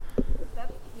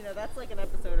That's like an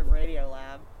episode of Radio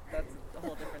Lab. That's a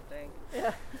whole different thing.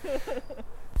 Yeah.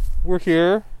 We're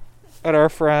here at our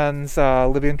friends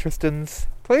Libby and Tristan's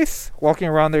place, walking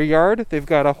around their yard. They've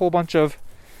got a whole bunch of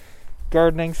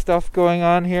gardening stuff going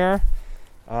on here,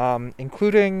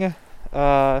 including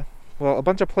a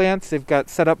bunch of plants they've got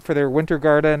set up for their winter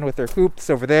garden with their hoops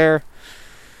over there.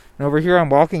 And over here I'm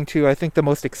walking to, I think, the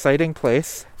most exciting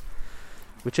place,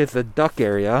 which is the duck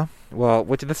area. Well,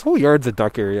 this whole yard's a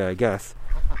duck area, I guess.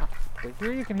 But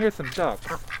here you can hear some ducks.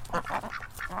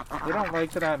 They don't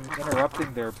like that I'm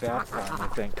interrupting their bath time, I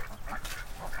think.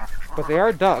 But they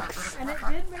are ducks. And it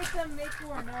did make them make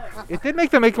more noise. It did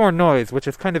make them make more noise, which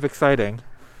is kind of exciting.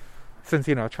 Since,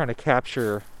 trying to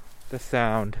capture the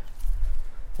sound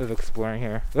of exploring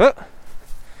here. Oh!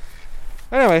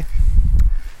 Anyway.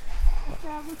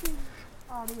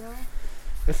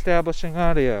 Establishing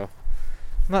audio.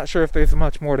 I'm not sure if there's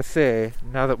much more to say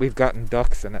now that we've gotten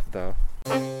ducks in it, though.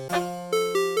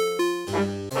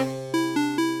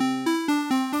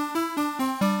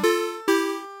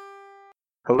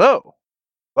 Hello.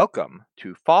 Welcome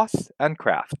to Foss and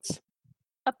Crafts,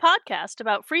 a podcast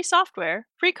about free software,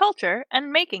 free culture,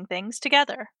 and making things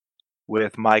together.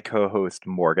 With my co-host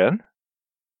Morgan.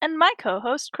 And my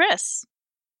co-host Chris.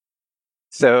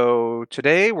 So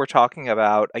today we're talking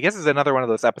about, I guess it's another one of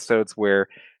those episodes where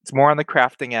it's more on the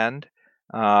crafting end,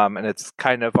 and it's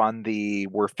kind of on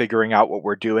we're figuring out what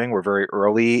we're doing. We're very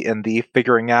early in the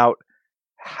figuring out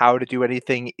how to do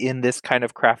anything in this kind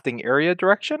of crafting area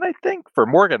direction, I think, for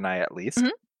Morgan and I at least.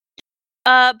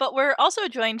 Mm-hmm. But we're also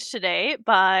joined today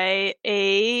by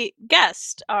a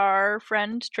guest, our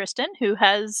friend Tristan, who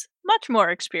has much more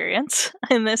experience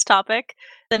in this topic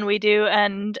than we do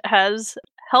and has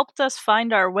helped us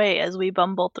find our way as we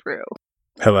bumble through.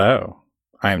 Hello,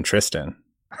 I am Tristan.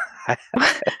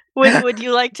 Would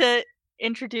you like to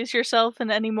introduce yourself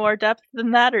in any more depth than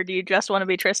that, or do you just want to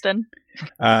be Tristan?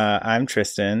 I'm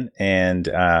Tristan, and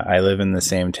I live in the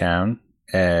same town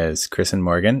as Chris and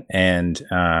Morgan, and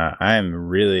I'm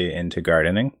really into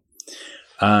gardening.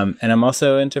 And I'm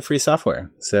also into free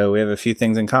software, so we have a few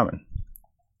things in common.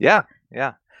 Yeah.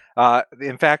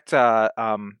 In fact,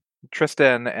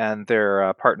 Tristan and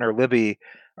their partner Libby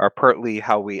are partly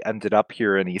how we ended up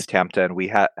here in East Hampton. We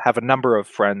have a number of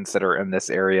friends that are in this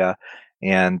area,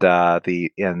 and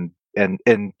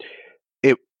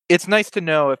it's nice to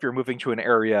know if you're moving to an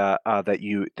area that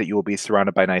you will be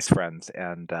surrounded by nice friends,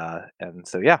 and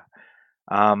so yeah.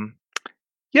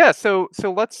 So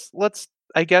let's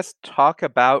I guess talk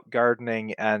about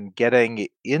gardening and getting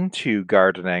into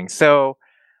gardening. So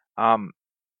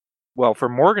well, for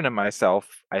Morgan and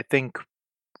myself, I think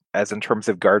as in terms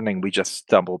of gardening, we just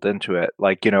stumbled into it.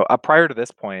 Like, prior to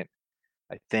this point,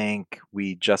 I think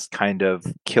we just kind of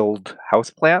killed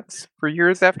houseplants for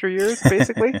years after years,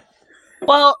 basically.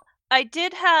 Well, I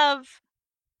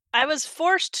was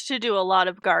forced to do a lot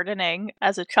of gardening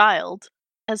as a child,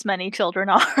 as many children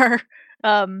are.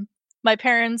 My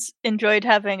parents enjoyed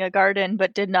having a garden,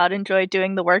 but did not enjoy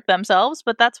doing the work themselves,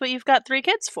 but that's what you've got 3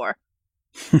 kids for.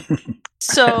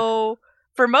 So,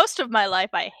 for most of my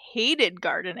life, I hated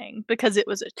gardening because it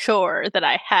was a chore that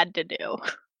I had to do.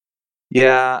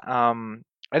 Yeah,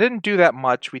 I didn't do that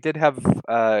much. We did have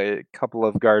a couple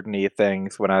of garden-y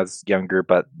things when I was younger,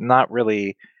 but not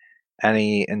really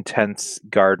any intense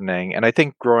gardening. And I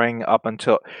think growing up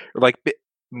until,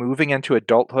 moving into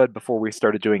adulthood before we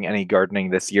started doing any gardening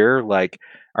this year,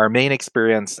 our main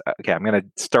experience, okay, I'm going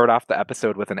to start off the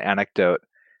episode with an anecdote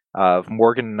of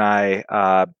Morgan and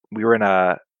I, we were in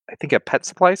I think a pet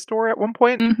supply store at one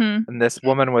point, mm-hmm. and this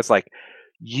woman was like,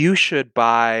 you should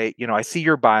buy, I see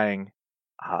you're buying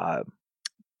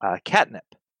catnip.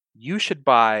 You should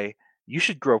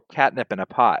grow catnip in a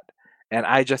pot. And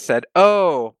I just said,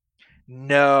 oh,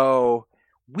 no,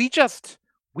 we just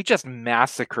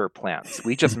massacre plants.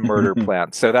 We just murder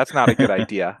plants. So that's not a good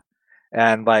idea.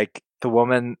 And the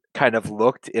woman kind of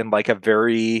looked in a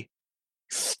very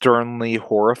sternly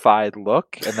horrified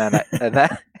look, and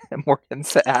then Morgan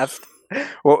asked,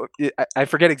 well, I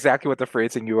forget exactly what the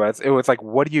phrasing was. It was like,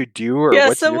 what do you do? Or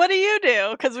yeah, so what do you do?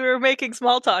 Because we were making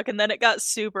small talk, and then it got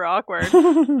super awkward.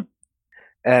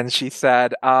 And she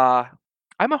said, I'm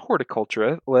a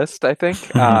horticulturalist, I think.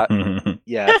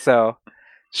 Yeah, so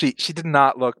she did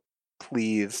not look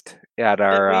pleased at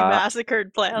our... we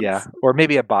massacred plants. Yeah, or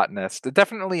maybe a botanist.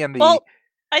 Definitely in the... Well,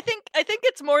 I think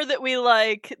it's more that we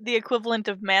like the equivalent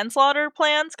of manslaughter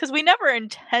plants, because we never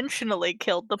intentionally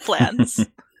killed the plants.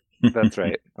 That's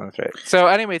right. So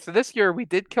anyway, this year we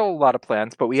did kill a lot of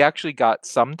plants, but we actually got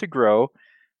some to grow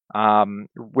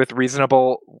with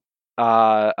reasonable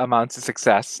amounts of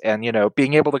success. And,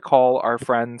 being able to call our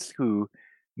friends who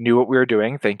knew what we were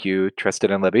doing. Thank you,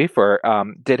 Tristan and Libby, for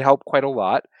did help quite a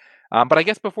lot. But I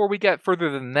guess before we get further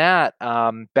than that,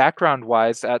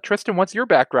 background-wise, Tristan, what's your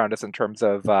background as in terms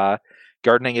of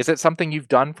gardening? Is it something you've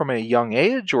done from a young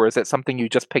age, or is it something you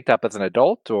just picked up as an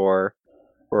adult, or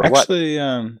Actually,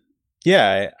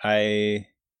 yeah,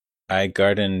 I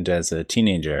gardened as a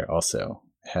teenager. Also,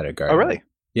 had a garden. Oh, really?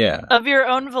 Yeah. Of your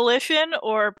own volition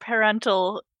or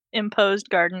parental imposed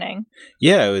gardening?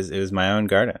 Yeah, it was my own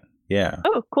garden. Yeah.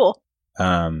 Oh, cool.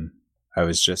 I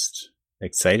was just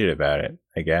excited about it,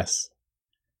 I guess.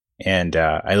 And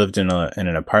I lived in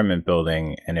an apartment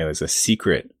building, and it was a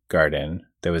secret garden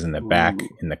that was in the back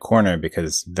in the corner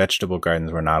because vegetable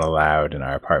gardens were not allowed in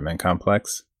our apartment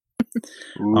complex.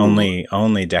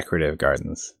 Only decorative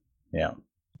gardens. Yeah.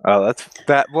 Oh,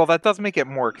 that does make it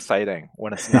more exciting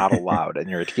when it's not allowed and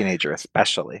you're a teenager,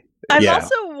 especially. I'm Yeah.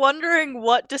 also wondering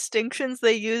what distinctions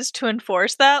they use to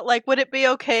enforce that. Like, would it be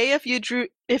okay if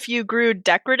you grew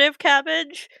decorative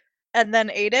cabbage and then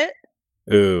ate it?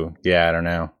 Ooh, yeah, I don't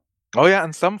know. Oh yeah,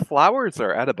 and some flowers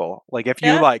are edible. Like if you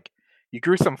Yeah. you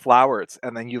grew some flowers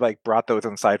and then you brought those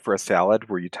inside for a salad,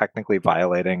 were you technically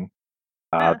violating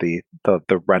Yeah.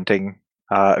 the renting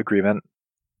agreement?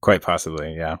 Quite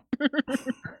possibly, yeah.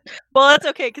 Well, that's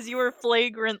okay because you were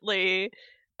flagrantly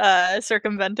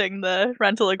circumventing the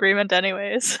rental agreement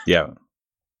anyways Yeah.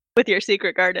 with your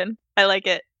secret garden. I like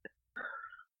it.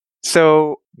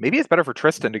 So maybe it's better for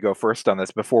Tristan to go first on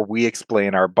this before we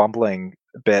explain our bumbling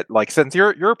bit. Like, since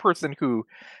you're a person who,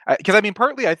 because I mean,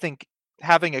 partly I think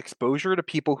having exposure to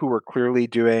people who were clearly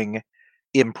doing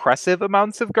impressive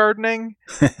amounts of gardening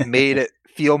made it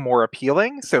feel more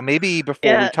appealing. So maybe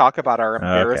before we Yeah. talk about our Okay.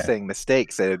 embarrassing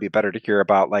mistakes, it would be better to hear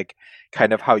about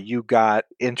kind of how you got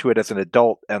into it as an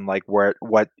adult and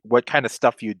what kind of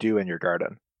stuff you do in your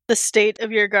garden. The state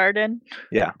of your garden.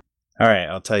 Yeah. All right,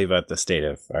 I'll tell you about the state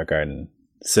of our garden.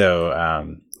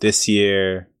 So this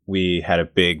year we had a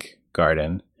big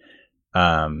garden,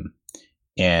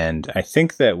 and I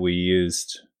think that we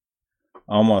used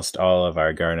almost all of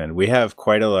our garden. We have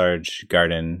quite a large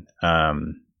garden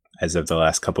as of the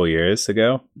last couple years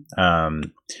ago,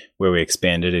 where we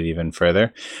expanded it even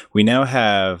further. We now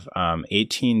have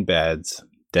 18 beds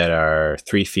that are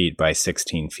 3 feet by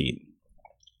 16 feet.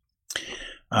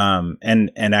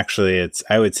 And actually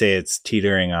I would say it's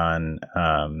teetering on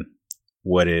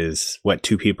what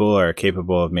two people are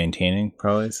capable of maintaining,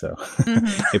 probably. So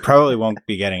it probably won't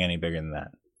be getting any bigger than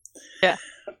that. Yeah.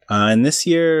 And this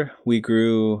year we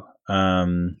grew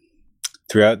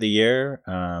throughout the year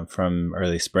from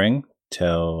early spring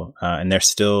till and there's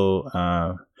still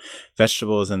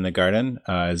vegetables in the garden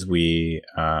as we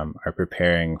are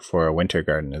preparing for a winter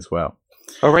garden as well.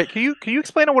 Oh, right. Can you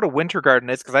explain what a winter garden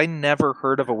is? Because I never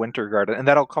heard of a winter garden, and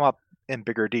that'll come up in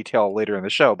bigger detail later in the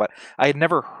show. But I had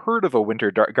never heard of a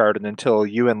winter garden until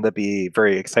you and Libby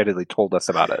very excitedly told us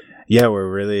about it. Yeah,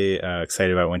 we're really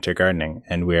excited about winter gardening,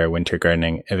 and we are winter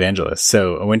gardening evangelists.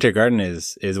 So a winter garden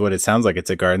is what it sounds like. It's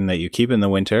a garden that you keep in the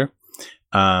winter,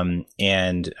 and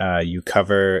you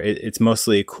cover. It's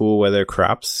mostly cool weather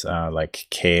crops like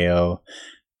kale,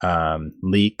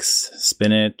 leeks,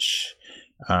 spinach.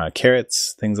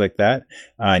 Carrots, things like that,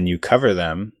 and you cover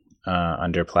them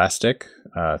under plastic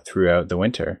throughout the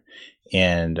winter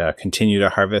and continue to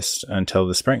harvest until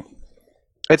the spring.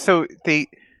 And so do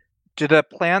the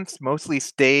plants mostly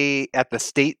stay at the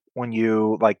state when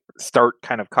you start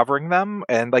kind of covering them,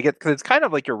 and because it's kind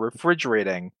of like you're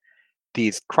refrigerating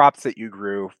these crops that you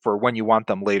grew for when you want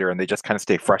them later, and they just kind of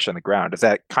stay fresh in the ground. Is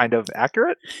that kind of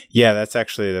accurate? Yeah, that's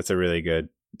a really good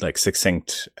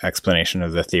succinct explanation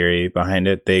of the theory behind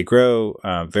it. They grow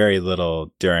very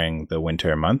little during the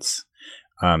winter months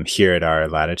here at our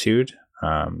latitude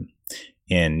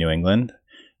in New England.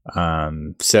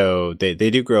 So they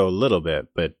do grow a little bit,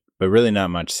 but really not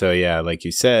much. So yeah, like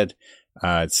you said,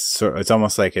 it's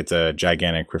almost like it's a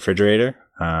gigantic refrigerator.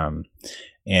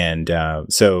 And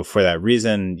so for that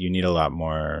reason, you need a lot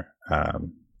more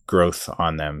growth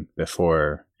on them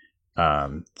before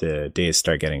the days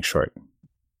start getting short.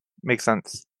 Makes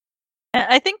sense.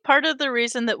 I think part of the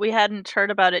reason that we hadn't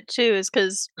heard about it too is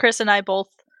because Chris and I both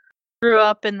grew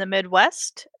up in the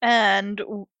Midwest, and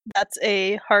that's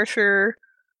a harsher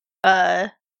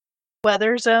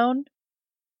weather zone.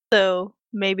 So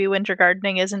maybe winter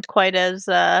gardening isn't quite as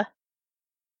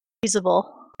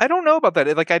feasible. I don't know about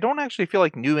that. I don't actually feel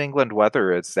like New England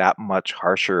weather is that much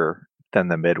harsher than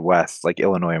the Midwest, like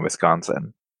Illinois and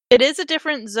Wisconsin. It is a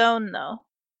different zone, though.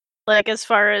 As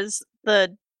far as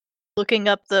the looking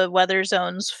up the weather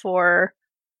zones for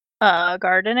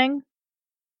gardening,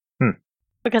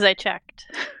 because I checked.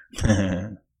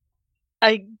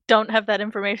 I don't have that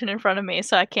information in front of me,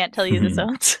 so I can't tell you the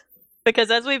zones.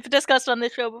 Because as we've discussed on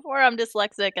this show before, I'm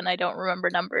dyslexic and I don't remember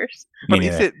numbers. Me But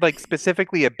is neither. it like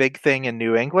specifically a big thing in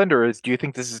New England, or do you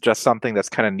think this is just something that's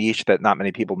kind of niche that not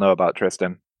many people know about,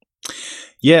 Tristan?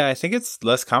 Yeah, I think it's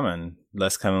less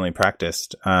commonly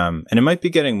practiced, and it might be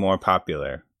getting more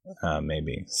popular,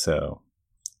 maybe. So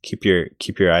keep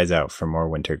your eyes out for more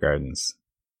winter gardens.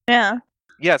 Yeah.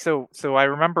 Yeah, so I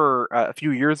remember a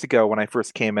few years ago when I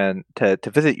first came in to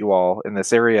visit you all in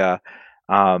this area,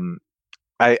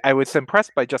 I was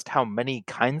impressed by just how many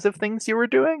kinds of things you were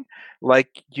doing.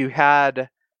 Like you had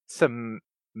some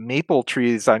maple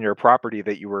trees on your property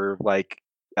that you were like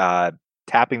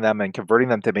tapping them and converting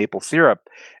them to maple syrup,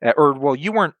 or well,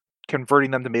 you weren't converting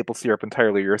them to maple syrup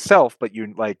entirely yourself, but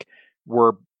you like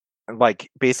were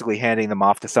like basically handing them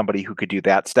off to somebody who could do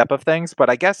that step of things. But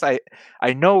I guess I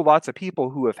know lots of people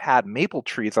who have had maple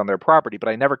trees on their property, but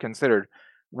I never considered,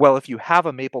 well, if you have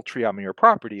a maple tree on your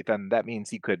property, then that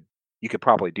means you could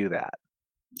probably do that.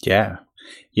 Yeah,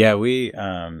 we're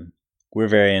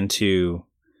very into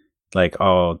like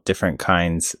all different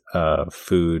kinds of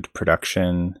food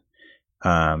production.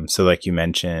 So like you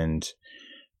mentioned,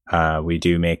 we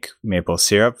do make maple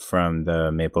syrup from the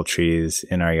maple trees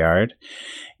in our yard.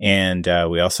 And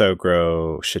we also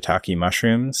grow shiitake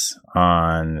mushrooms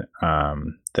on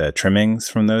the trimmings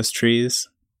from those trees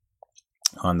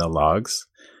on the logs.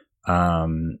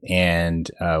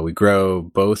 And we grow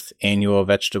both annual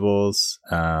vegetables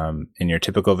in your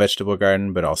typical vegetable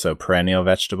garden, but also perennial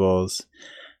vegetables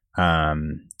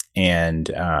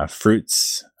and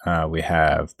fruits. We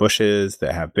have bushes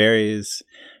that have berries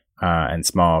and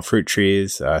small fruit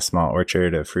trees, a small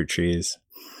orchard of fruit trees.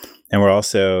 And we're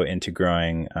also into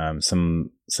growing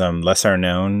some lesser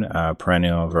known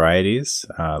perennial varieties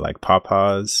like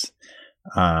pawpaws,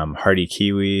 hardy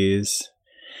kiwis,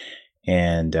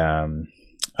 and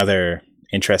other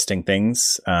interesting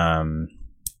things.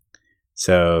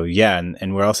 So yeah,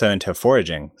 and we're also into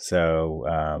foraging.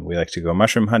 So we like to go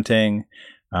mushroom hunting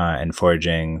and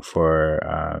foraging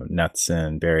for nuts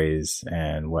and berries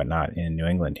and whatnot in New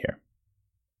England here.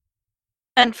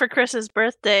 And for Chris's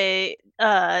birthday,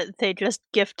 they just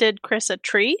gifted Chris a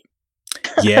tree.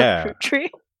 Yeah, a fruit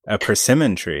tree, a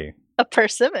persimmon tree. a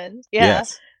persimmon. Yeah,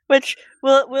 Yes. which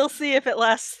we'll see if it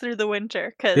lasts through the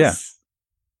winter because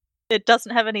it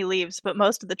doesn't have any leaves. But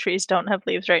most of the trees don't have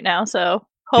leaves right now, so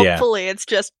hopefully it's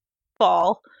just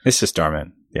fall. It's just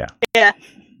dormant. Yeah. Yeah.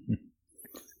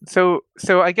 So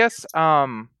I guess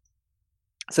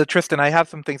so Tristan, I have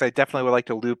some things I definitely would like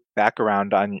to loop back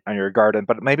around on your garden,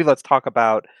 but maybe let's talk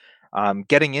about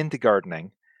getting into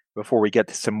gardening before we get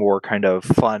to some more kind of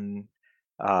fun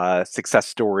success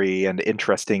story and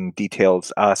interesting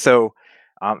details. So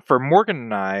for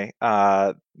Morgan and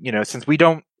I, since we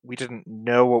didn't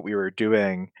know what we were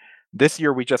doing this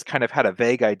year, we just kind of had a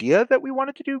vague idea that we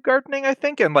wanted to do gardening, I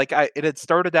think, and like it had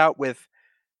started out with,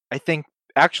 I think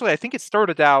it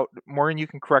started out, Maureen, you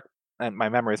can correct, and my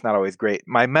memory is not always great.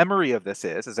 My memory of this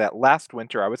is that last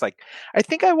winter I was like, I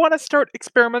think I want to start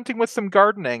experimenting with some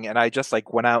gardening, and I just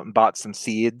like went out and bought some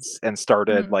seeds and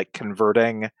started like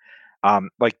converting,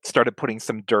 started putting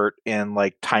some dirt in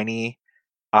like tiny,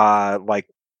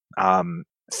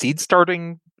 seed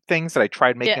starting things that I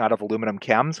tried making out of aluminum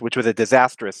cans, which was a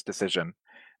disastrous decision,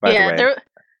 by the way.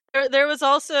 There was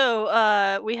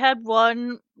also we had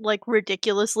one like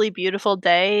ridiculously beautiful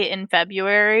day in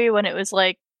February when it was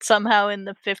like somehow in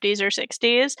the 50s or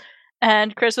 60s,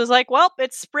 and Chris was like, well,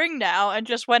 it's spring now, and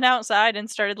just went outside and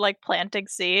started like planting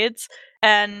seeds.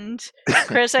 And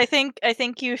Chris, I think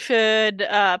you should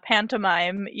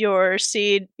pantomime your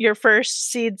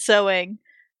first seed sowing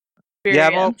experience. Yeah,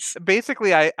 well,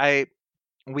 basically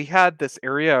we had this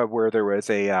area where there was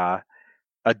a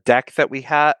deck that we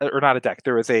had, or not a deck,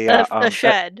 there was a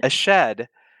shed. A shed,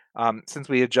 since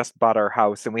we had just bought our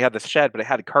house, and we had this shed, but it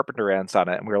had carpenter ants on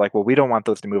it, and we were like, well, we don't want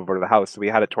those to move over to the house, so we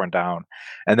had it torn down.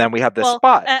 And then we had this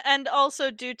spot. And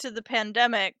also due to the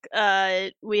pandemic,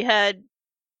 we had,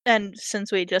 and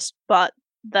since we just bought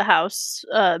the house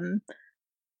a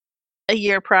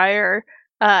year prior,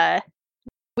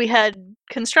 we had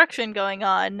construction going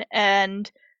on,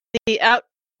 and the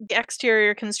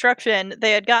exterior construction,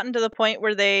 they had gotten to the point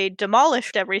where they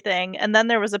demolished everything, and then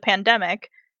there was a pandemic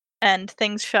and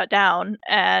things shut down,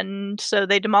 and so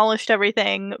they demolished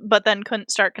everything but then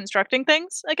couldn't start constructing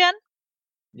things again.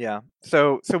 Yeah,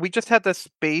 so we just had this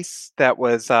space that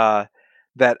was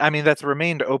that's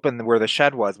remained open where the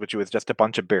shed was, which was just a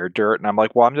bunch of bare dirt, and I'm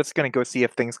like, well, I'm just going to go see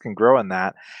if things can grow in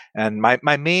that. And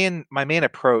my main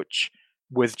approach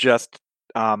was just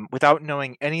without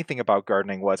knowing anything about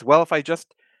gardening was, well, if I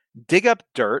just dig up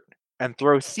dirt and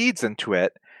throw seeds into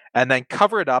it, and then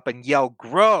cover it up and yell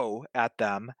 "grow" at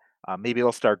them. Maybe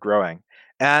it'll start growing.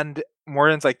 And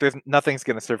Morden's like, "There's nothing's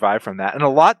going to survive from that," and a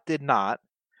lot did not.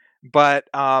 But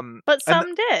some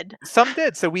did. Some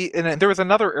did. So there was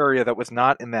another area that was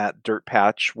not in that dirt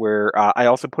patch where I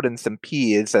also put in some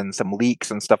peas and some leeks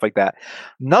and stuff like that.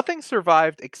 Nothing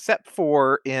survived except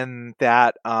for in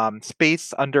that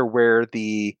space under where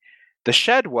the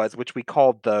shed was, which we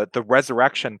called the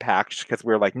resurrection patch, because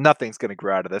we were like, nothing's going to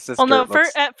grow out of this.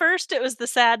 At first it was the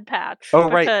sad patch. Oh,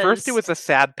 right. First it was a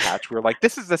sad patch. We were like,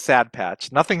 this is a sad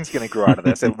patch. Nothing's going to grow out of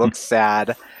this. It looks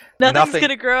sad. Nothing's going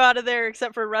to grow out of there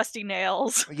except for rusty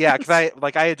nails. Yeah, because I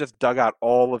had just dug out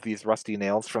all of these rusty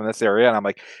nails from this area, and I'm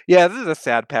like, yeah, this is a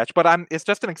sad patch, but it's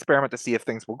just an experiment to see if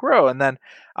things will grow. And then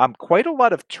quite a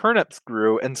lot of turnips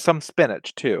grew and some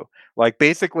spinach too. Like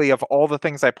basically of all the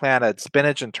things I planted,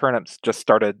 spinach and turnips just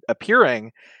started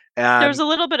appearing. And there was a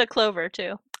little bit of clover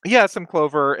too. Yeah, some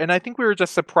clover, and I think we were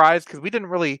just surprised because we didn't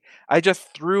really. I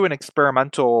just threw an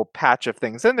experimental patch of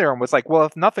things in there and was like, well,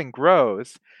 if nothing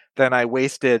grows, then I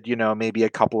wasted, maybe a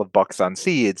couple of bucks on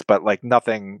seeds, but like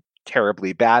nothing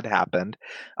terribly bad happened.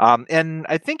 And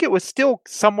I think it was still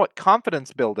somewhat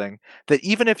confidence building that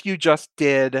even if you just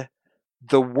did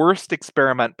the worst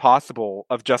experiment possible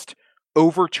of just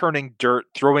overturning dirt,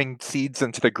 throwing seeds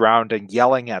into the ground, and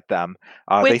yelling at them,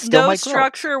 they with still no might grow.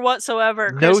 structure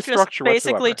whatsoever. No Chris structure just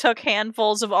basically whatsoever. took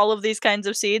handfuls of all of these kinds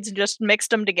of seeds and just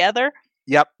mixed them together.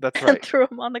 Yep, that's right. And threw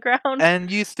them on the ground.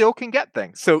 And you still can get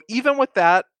things. So even with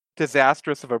that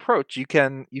disastrous of approach, you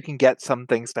can get some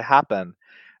things to happen.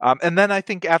 And then I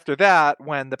think after that,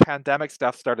 when the pandemic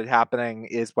stuff started happening,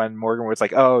 is when Morgan was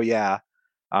like, "Oh yeah."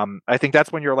 I think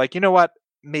that's when you're like, you know what?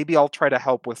 Maybe I'll try to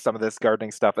help with some of this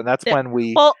gardening stuff. And that's when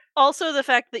we. Well, also the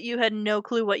fact that you had no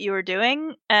clue what you were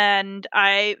doing, and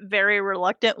I very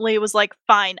reluctantly was like,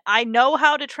 "Fine, I know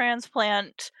how to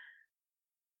transplant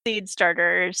seed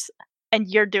starters, and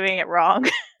you're doing it wrong."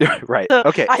 Right. So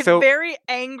Okay. I very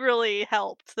angrily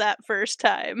helped that first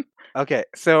time. Okay.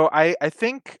 So I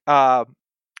think I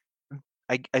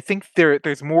think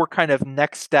there's more kind of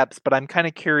next steps, but I'm kind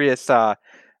of curious.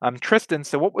 Tristan,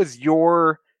 so what was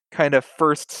your kind of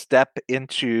first step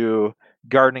into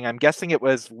gardening? I'm guessing it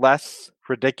was less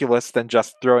ridiculous than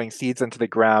just throwing seeds into the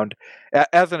ground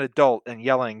as an adult and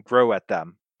yelling "grow" at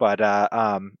them. But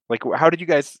like, how did you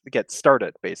guys get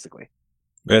started, basically?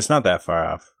 It's not that far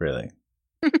off, really.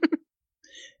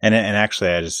 and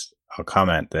actually, I'll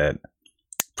comment that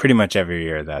pretty much every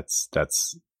year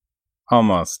that's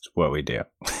almost what we do.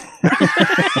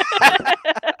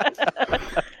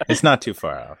 It's not too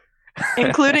far off.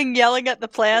 Including yelling at the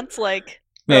plants, like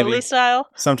Maybe. early style?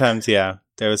 Sometimes, yeah.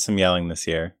 There was some yelling this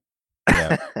year.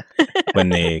 Yeah. When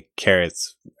the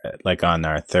carrots, like on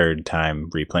our third time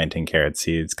replanting carrot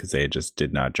seeds, because they just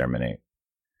did not germinate.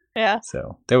 Yeah.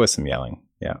 So there was some yelling.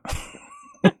 Yeah.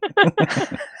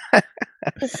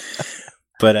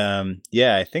 But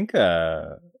yeah, I think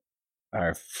our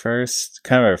first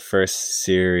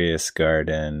serious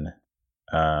garden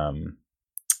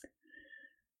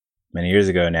many years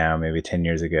ago now, maybe 10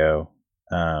 years ago.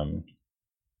 It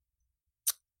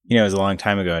was a long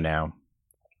time ago now.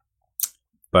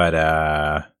 But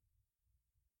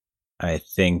I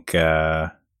think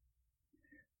I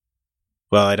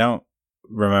don't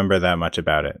remember that much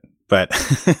about it, but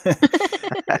because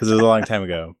it was a long time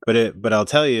ago. But I'll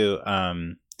tell you,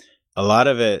 a lot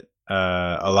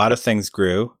of things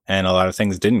grew and a lot of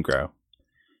things didn't grow.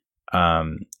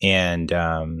 And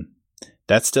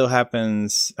that still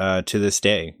happens to this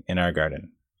day in our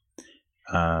garden.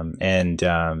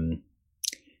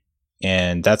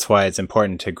 And that's why it's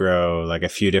important to grow like a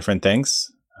few different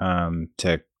things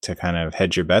to kind of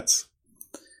hedge your bets.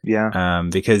 Yeah.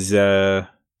 Because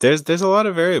there's a lot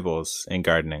of variables in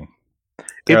gardening.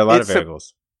 There are a lot of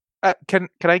variables. Can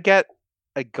I get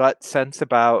a gut sense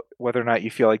about whether or not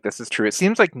you feel like this is true? It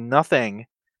seems like nothing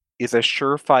is a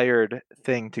surefire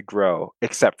thing to grow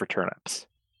except for turnips.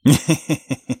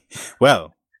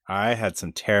 Well, I had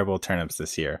some terrible turnips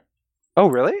this year. Oh,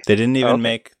 really? They didn't even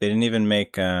make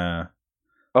bulbs.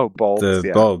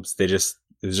 The bulbs. It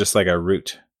was just like a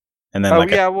root. And then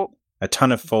a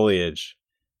ton of foliage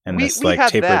and this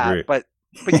tapered root.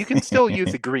 But you can still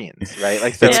use the greens, right?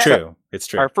 Like It's true. It's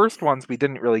true. Our first ones we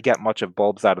didn't really get much of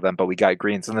bulbs out of them, but we got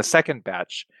greens. In the second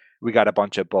batch, we got a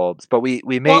bunch of bulbs. But we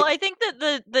made. Well, I think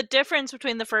that the difference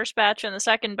between the first batch and the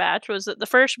second batch was that the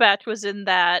first batch was in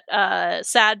that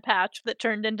sad patch that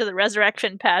turned into the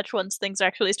resurrection patch once things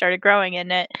actually started growing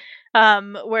in it,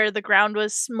 where the ground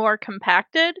was more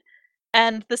compacted,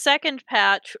 and the second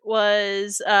patch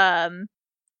was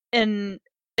in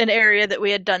an area that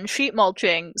we had done sheet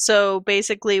mulching. So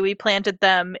basically, we planted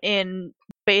them in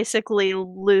basically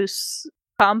loose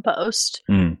compost.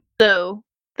 Mm, So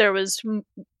there was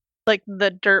like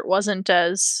the dirt wasn't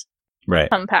as right.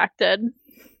 compacted.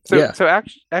 So, Yeah. so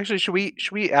actually, should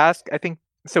we ask? I think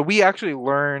so. We actually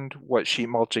learned what sheet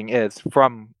mulching is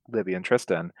from Libby and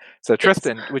Tristan. So,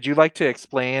 Tristan, would you like to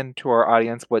explain to our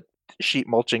audience what sheet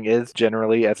mulching is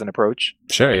generally as an approach?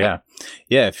 Sure, yeah.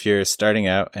 Yeah, if you're starting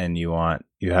out and you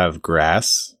have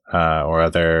grass or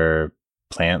other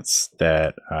plants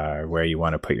that are where you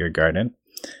want to put your garden,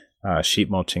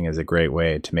 sheet mulching is a great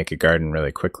way to make a garden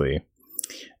really quickly.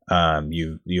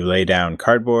 You lay down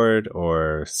cardboard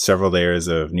or several layers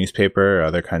of newspaper or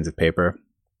other kinds of paper,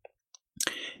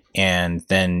 and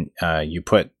then you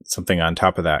put something on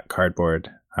top of that cardboard.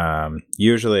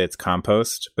 Usually it's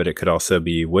compost, but it could also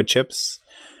be wood chips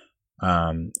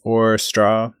or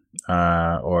straw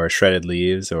or shredded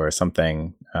leaves or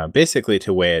something, basically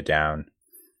to weigh it down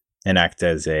and act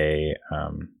as a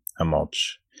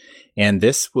mulch. And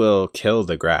this will kill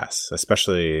the grass,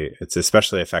 it's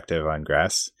especially effective on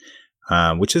grass,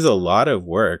 which is a lot of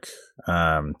work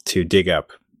to dig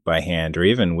up by hand or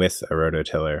even with a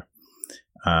rototiller.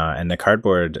 And the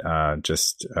cardboard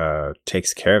just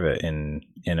takes care of it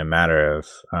in a matter of,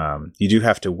 you do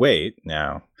have to wait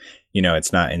now.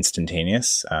 It's not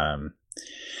instantaneous,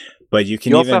 but you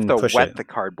can also even have to push wet it. the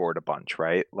cardboard a bunch,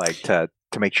 right? Like to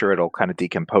make sure it'll kind of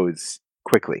decompose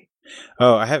quickly.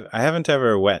 Oh, I haven't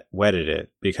ever wetted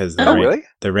it because Really?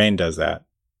 the rain does that.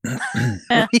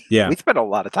 Yeah. We spent a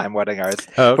lot of time wetting ours.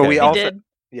 Oh, okay. But we also did.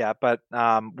 Yeah, but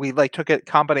we took a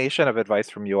combination of advice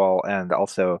from you all and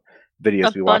also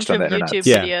videos we watched on the internet. YouTube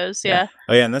Yeah. videos, yeah.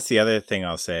 Oh yeah, and that's the other thing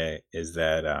I'll say is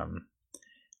that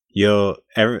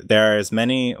there are as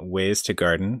many ways to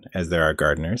garden as there are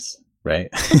gardeners, right?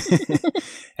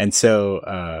 And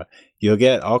so you'll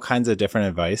get all kinds of different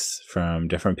advice from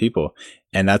different people,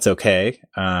 and that's okay.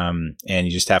 And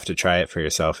you just have to try it for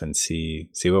yourself and see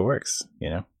what works,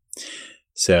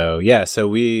 So yeah, so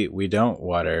we don't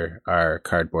water our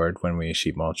cardboard when we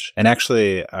sheet mulch, and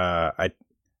actually, I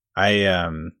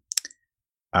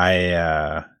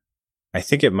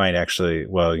think it might actually.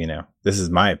 Well, this is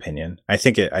my opinion. I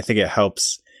think it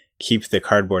helps keep the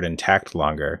cardboard intact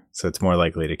longer, so it's more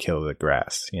likely to kill the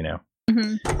grass.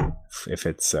 Mm-hmm. If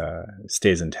it's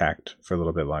stays intact for a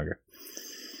little bit longer.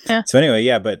 Yeah. So anyway,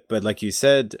 yeah, but like you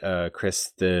said,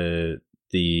 Chris, the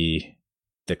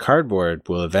cardboard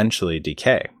will eventually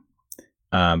decay.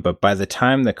 But by the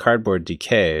time the cardboard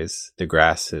decays, the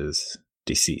grass is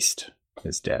deceased,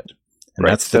 is dead. And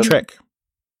Right, that's the so- trick.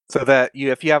 So that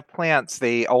if you have plants,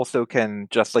 they also can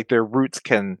just like their roots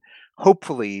can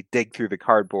hopefully dig through the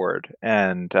cardboard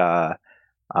and by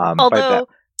Although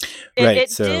Right,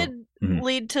 it so- did Mhm.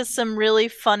 lead to some really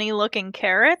funny looking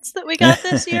carrots that we got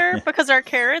this year because our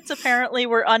carrots apparently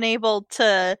were unable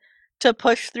to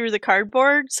push through the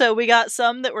cardboard. So we got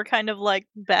some that were kind of like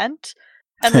bent,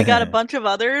 and we got a bunch of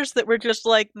others that were just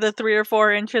like the 3 or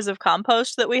 4 inches of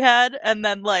compost that we had, and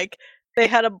then like they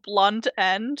had a blunt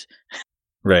end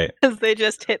Right. because they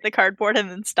just hit the cardboard and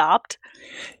then stopped.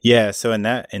 Yeah. So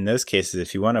in those cases,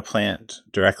 if you want to plant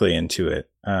directly into it,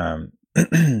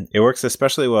 it works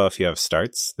especially well if you have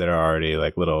starts that are already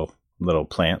like little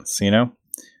plants,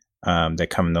 that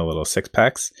come in the little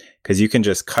 6-packs, because you can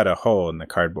just cut a hole in the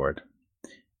cardboard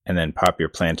and then pop your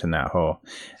plant in that hole,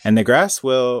 and the grass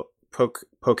will poke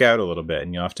out a little bit,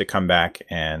 and you'll have to come back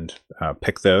and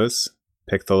pick the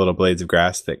little blades of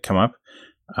grass that come up.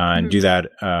 And do that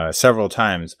several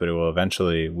times, but it will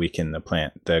eventually weaken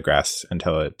the grass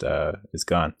until it is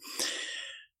gone.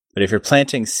 But if you're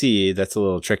planting seed, that's a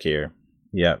little trickier.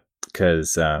 Yeah,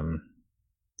 because the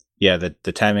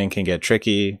timing can get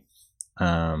tricky.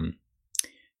 But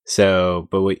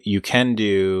what you can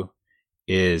do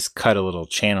is cut a little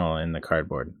channel in the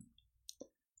cardboard,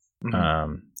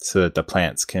 so that the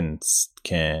plants can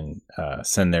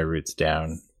send their roots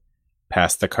down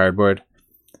past the cardboard.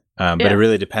 But it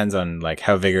really depends on like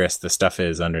how vigorous the stuff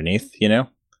is underneath,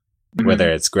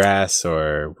 whether it's grass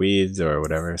or weeds or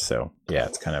whatever. So yeah,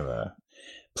 it's kind of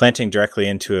planting directly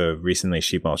into a recently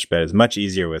sheet mulched bed is much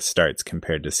easier with starts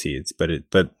compared to seeds. But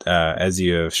as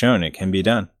you have shown, it can be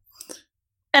done.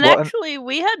 And Well, actually,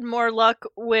 we had more luck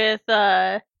with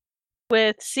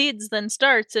seeds than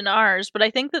starts in ours. But I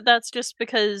think that's just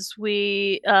because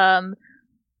we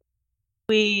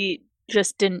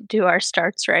just didn't do our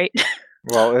starts right.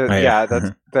 Well, yeah.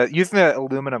 that's that using the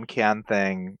aluminum can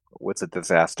thing was a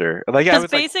disaster. Like, yeah, it Because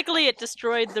was like, basically it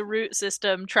destroyed the root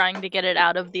system trying to get it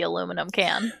out of the aluminum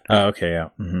can. Oh, okay, yeah.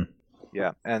 Mm-hmm.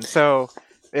 yeah, and so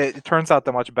it turns out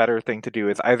the much better thing to do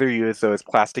is either use those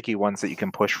plasticky ones that you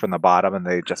can push from the bottom and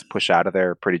they just push out of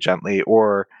there pretty gently,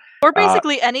 or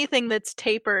basically anything that's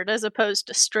tapered as opposed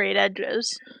to straight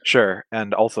edges. Sure,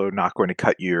 and also not going to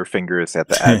cut your fingers at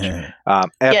the edge.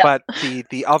 Yeah. But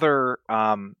the other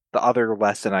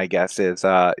lesson, I guess, is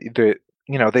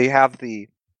they have the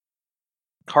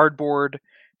cardboard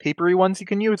papery ones you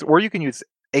can use, or you can use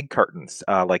egg cartons,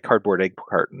 like cardboard egg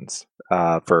cartons,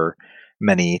 for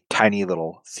many tiny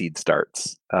little seed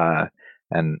starts.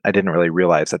 And I didn't really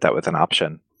realize that was an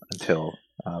option until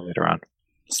later on.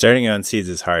 Starting on seeds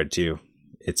is hard too.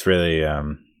 It's really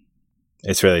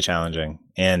challenging,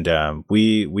 and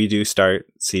we do start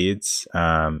seeds,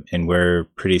 and we're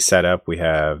pretty set up. We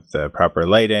have the proper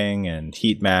lighting and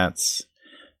heat mats,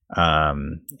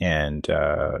 and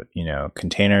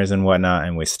containers and whatnot,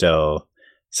 and we still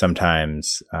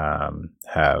sometimes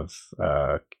have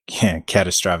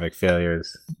catastrophic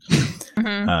failures.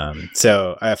 Mm-hmm.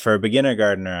 So for a beginner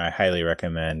gardener, I highly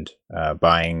recommend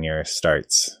buying your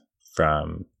starts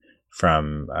from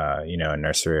a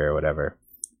nursery or whatever.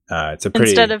 It's a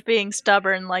pretty, instead of being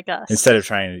stubborn like us. Instead of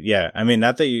trying to, I mean,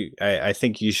 not that I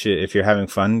think you should, if you're having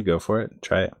fun, go for it,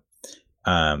 try it.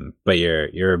 But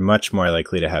you're much more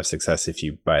likely to have success if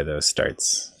you buy those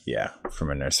starts,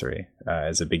 from a nursery,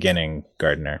 as a beginning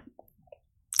gardener.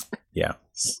 Yeah.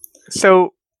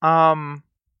 So actually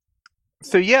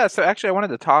I wanted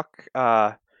to talk,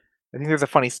 I think there's a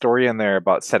funny story in there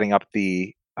about setting up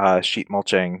the sheet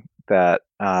mulching that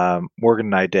Morgan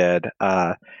and I did.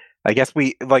 I guess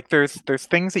there's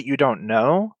things that you don't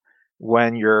know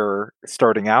when you're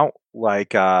starting out.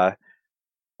 Like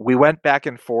we went back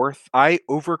and forth. I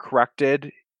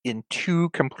overcorrected in two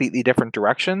completely different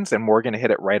directions, and Morgan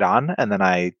hit it right on. And then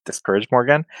I discouraged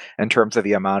Morgan in terms of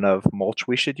the amount of mulch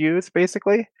we should use,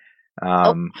 basically.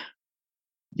 Yeah.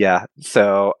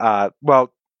 So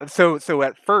so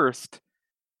at first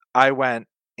I went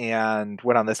on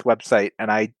this website and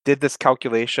I did this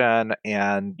calculation,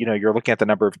 and you're looking at the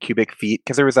number of cubic feet,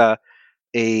 because there was a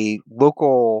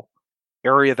local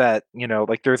area that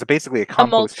there's basically a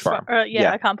compost farm.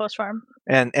 A compost farm.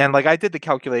 And I did the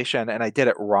calculation and I did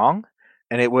it wrong,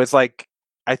 and it was I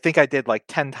think I did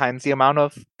 10 times the amount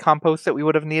of compost that we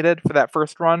would have needed for that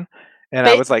first run, and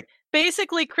I was like,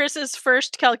 basically, Chris's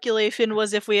first calculation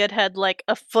was if we had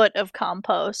a foot of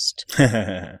compost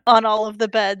on all of the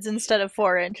beds instead of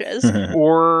 4 inches.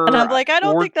 And I'm like, I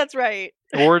don't think that's right.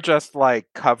 Or just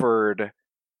covered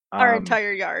our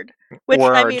entire yard, which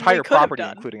or our I mean, entire property,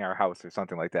 done, including our house, or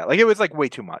something like that. It was way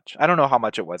too much. I don't know how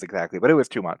much it was exactly, but it was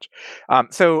too much.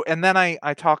 So, and then I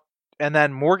talked, and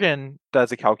then Morgan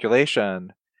does a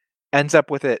calculation, ends up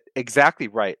with it exactly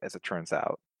right, as it turns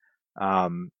out.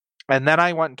 And then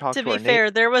I went and talked to be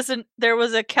fair, there was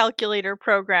a calculator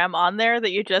program on there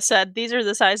that you just said, these are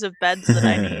the size of beds that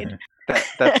I need.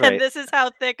 That's right. And this is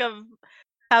how thick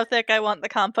I want the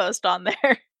compost on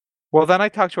there. Well, then I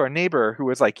talked to our neighbor, who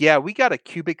was like, yeah, we got a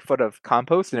cubic foot of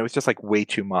compost, and it was just way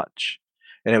too much.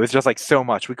 And it was just so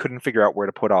much, we couldn't figure out where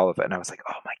to put all of it. And I was like,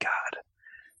 oh my God,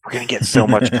 we're going to get so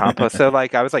much compost. So I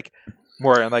was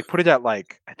more, and put it at I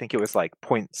think it was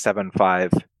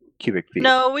 0.75 cubic feet.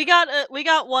 No, we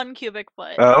got 1 cubic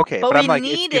foot. Okay. But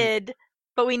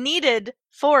we needed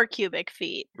 4 cubic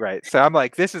feet. Right. So I'm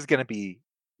like, this is going to be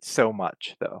so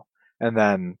much though. And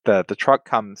then the truck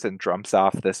comes and dumps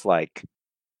off this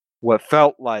what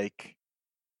felt like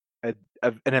an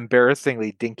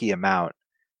embarrassingly dinky amount,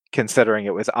 considering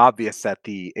it was obvious that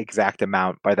the exact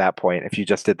amount by that point, if you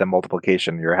just did the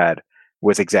multiplication in your head,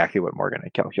 was exactly what Morgan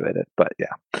had calculated. But yeah.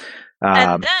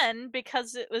 And then,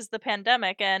 because it was the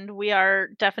pandemic, and we are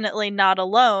definitely not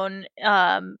alone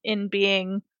in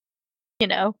being,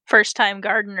 first-time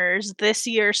gardeners this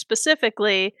year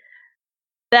specifically,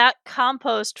 that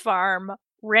compost farm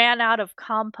ran out of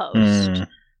compost.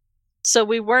 So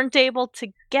we weren't able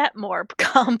to get more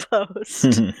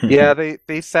compost. Yeah,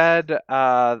 they said,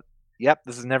 yep,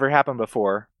 this has never happened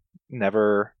before.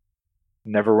 Never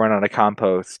run out of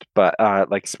compost, but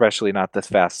especially not this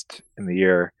fast in the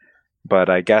year.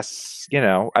 But I guess,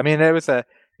 I mean, it was a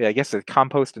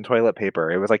compost and toilet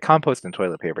paper. It was compost and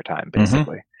toilet paper time,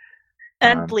 basically.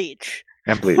 And bleach.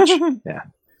 And bleach, yeah.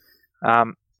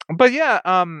 But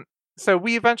yeah, so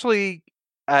we eventually,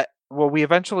 what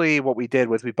we did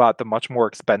was we bought the much more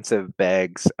expensive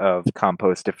bags of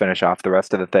compost to finish off the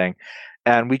rest of the thing.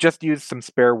 And we just used some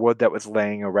spare wood that was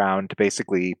laying around to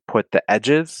basically put the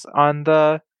edges on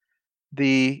the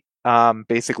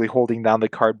basically holding down the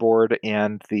cardboard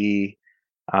and the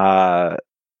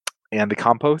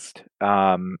compost.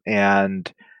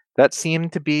 And that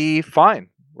seemed to be fine,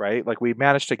 right? We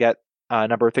managed to get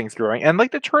number of things growing, and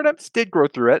like the turnips did grow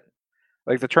through it.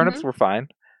 Like the turnips were fine.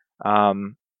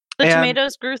 The and-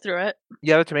 tomatoes grew through it.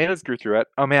 Yeah, the tomatoes grew through it.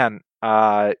 Oh man.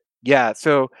 Yeah.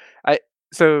 So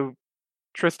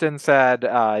Tristan said,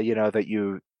 that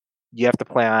you have to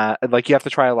plan, like you have to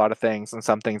try a lot of things, and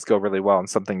some things go really well and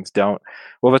some things don't.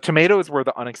 Well, the tomatoes were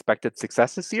the unexpected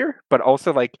success this year, but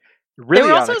also like really they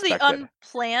were also unexpected. the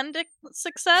unplanned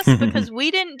success because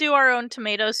we didn't do our own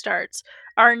tomato starts.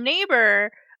 Our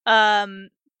neighbor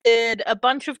did a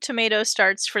bunch of tomato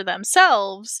starts for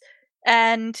themselves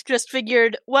and just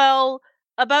figured, well,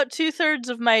 about 2/3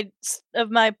 of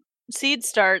my seed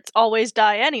starts always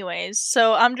die anyways,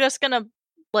 so I'm just gonna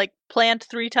like plant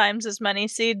 3 times as many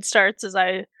seed starts as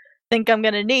I think I'm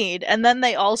gonna need, and then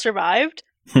they all survived.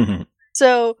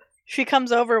 So she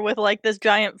comes over with like this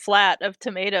giant flat of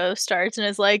tomato starts and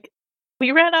is like,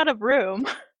 "We ran out of room.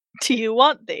 Do you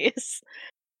want these?"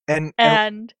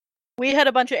 And we had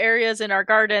a bunch of areas in our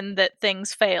garden that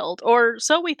things failed, or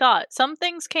so we thought. Some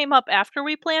things came up after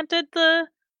we planted the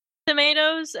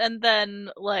tomatoes, and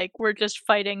then like we're just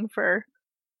fighting for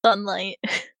sunlight.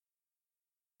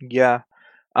 Yeah.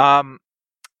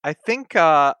 I think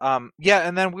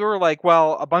and then we were like,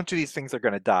 well, a bunch of these things are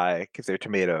going to die because they're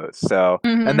tomatoes. So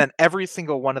and then every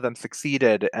single one of them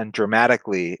succeeded, and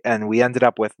dramatically, and we ended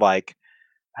up with like,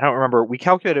 I don't remember, we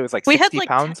calculated it was like 60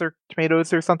 pounds or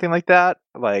tomatoes or something like that.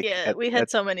 Like we had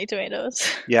so many tomatoes.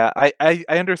 Yeah, I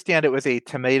understand it was a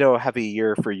tomato heavy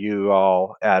year for you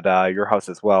all at your house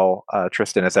as well,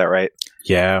 Tristan, is that right?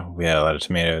 Yeah, we had a lot of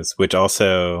tomatoes, which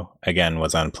also again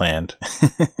was unplanned.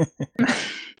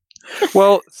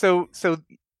 Well, so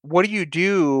what do you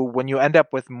do when you end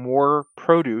up with more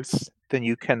produce than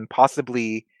you can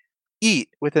possibly eat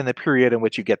within the period in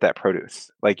which you get that produce?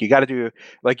 Like you got to do,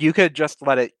 like you could just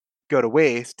let it go to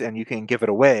waste and you can give it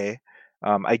away.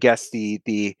 I guess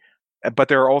but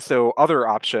there are also other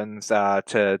options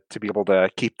to be able to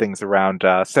keep things around.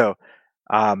 So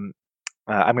I'm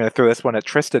going to throw this one at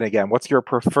Tristan again. What's your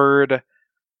preferred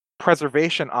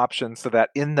preservation option so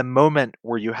that in the moment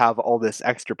where you have all this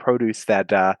extra produce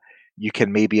that you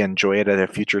can maybe enjoy it at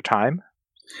a future time?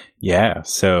 Yeah.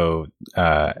 So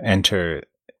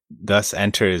thus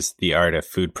enters the art of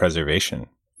food preservation,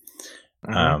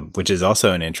 which is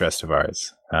also an interest of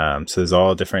ours. So there's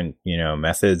all different,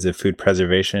 methods of food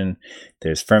preservation.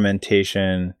 There's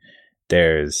fermentation,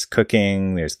 there's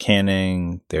cooking, there's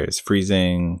canning, there's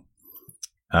freezing,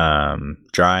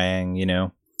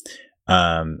 drying,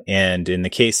 and in the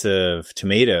case of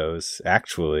tomatoes,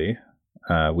 actually,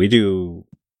 we do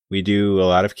a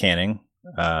lot of canning.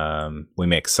 We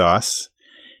make sauce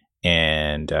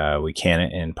and we can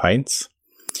it in pints.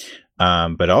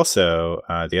 But also,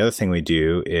 the other thing we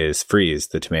do is freeze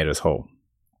the tomatoes whole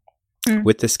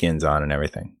with the skins on and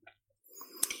everything,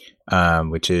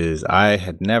 which is I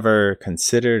had never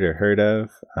considered or heard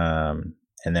of.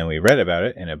 And then we read about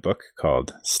it in a book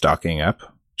called Stocking Up,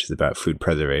 which is about food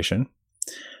preservation.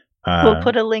 We'll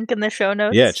put a link in the show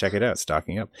notes. Yeah, check it out,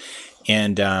 Stocking Up.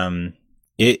 And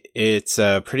it's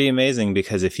pretty amazing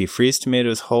because if you freeze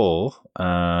tomatoes whole,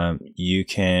 you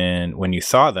can, when you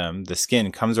thaw them, the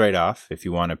skin comes right off if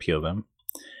you want to peel them.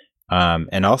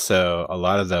 And also, a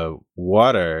lot of the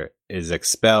water is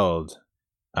expelled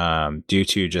due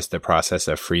to just the process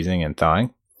of freezing and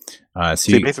thawing.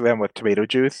 So you basically end with tomato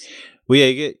juice? Well,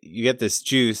 yeah, you get this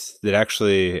juice that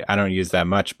actually, I don't use that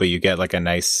much, but you get like a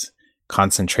nice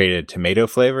concentrated tomato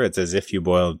flavor. It's as if you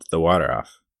boiled the water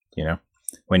off,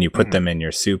 when you put them in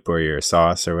your soup or your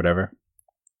sauce or whatever.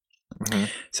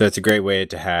 So it's a great way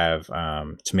to have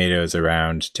tomatoes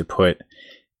around to put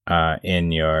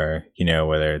in your,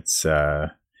 whether it's,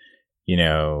 a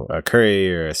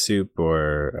curry or a soup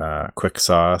or quick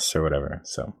sauce or whatever.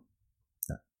 So,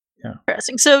 yeah.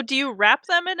 Interesting. So do you wrap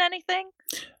them in anything?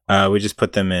 We just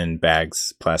put them in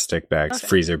bags, plastic bags,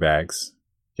 freezer bags.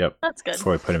 Yep. That's good.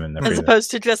 Before we put them in the freezer. As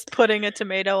opposed to just putting a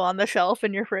tomato on the shelf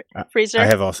in your freezer. I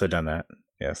have also done that.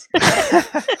 Yes.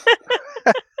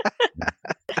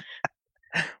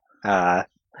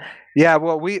 Yeah.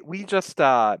 Well, we just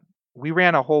we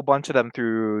ran a whole bunch of them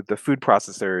through the food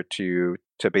processor to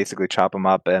basically chop them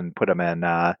up and put them in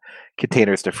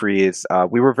containers to freeze.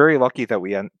 We were very lucky that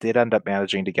we did end up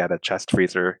managing to get a chest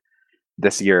freezer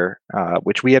this year,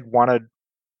 which we had wanted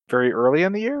very early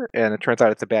in the year, and it turns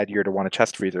out it's a bad year to want a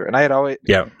chest freezer. And I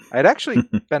had actually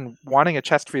been wanting a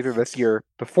chest freezer this year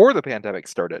before the pandemic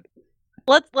started.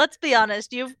 Let's be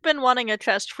honest, you've been wanting a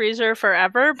chest freezer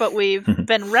forever, but we've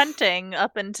been renting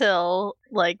up until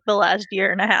like the last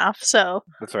year and a half. So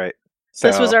that's right. So,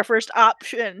 This was our first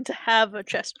option to have a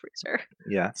chest freezer.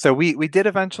 yeah. So we did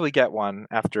eventually get one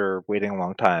after waiting a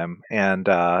long time, and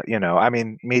I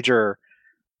mean, major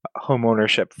home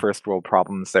ownership first world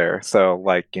problems there. So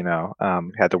like,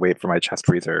 had to wait for my chest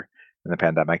freezer in the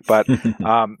pandemic. But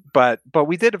but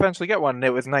we did eventually get one, and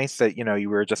it was nice that, you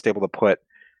were just able to put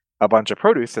a bunch of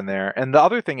produce in there. And the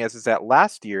other thing is that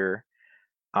last year,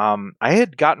 I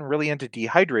had gotten really into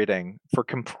dehydrating for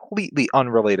completely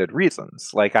unrelated reasons.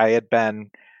 Like I had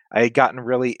gotten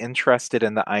really interested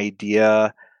in the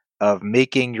idea of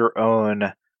making your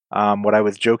own, what I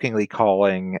was jokingly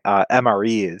calling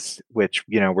MREs, which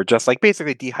were just like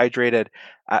basically dehydrated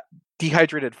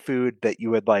food that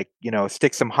you would like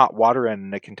stick some hot water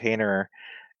in a container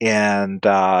and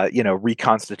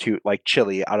reconstitute like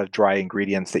chili out of dry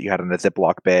ingredients that you had in a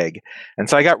Ziploc bag. And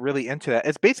so I got really into that.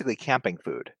 It's basically camping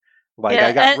food. Like yeah,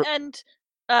 I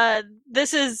got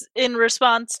this is in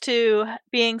response to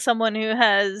being someone who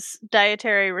has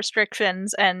dietary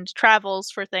restrictions and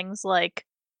travels for things like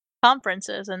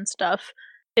conferences and stuff.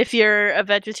 If you're a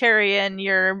vegetarian,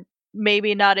 you're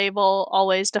maybe not able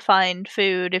always to find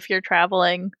food if you're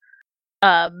traveling,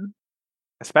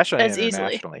 especially as easily.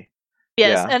 internationally.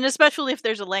 Yes, Yeah. and especially if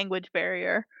there's a language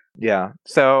barrier. Yeah.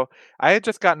 So I had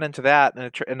just gotten into that,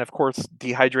 and of course,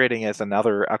 dehydrating is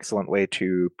another excellent way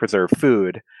to preserve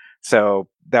food. So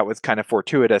that was kind of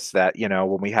fortuitous that,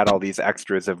 when we had all these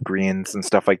extras of greens and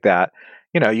stuff like that,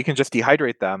 you can just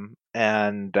dehydrate them.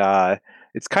 And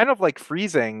it's kind of like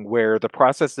freezing, where the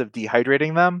process of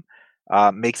dehydrating them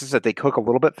makes it so that they cook a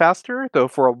little bit faster. Though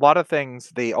for a lot of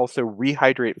things, they also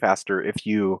rehydrate faster if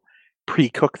you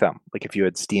pre-cook them, like if you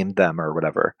had steamed them or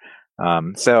whatever.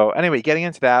 So anyway, getting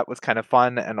into that was kind of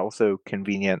fun and also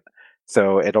convenient.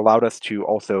 So it allowed us to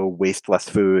also waste less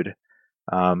food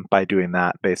by doing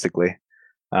that, basically.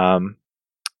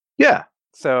 Yeah.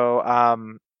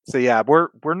 So yeah,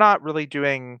 we're not really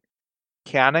doing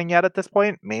canning yet at this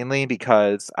point, mainly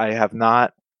because I have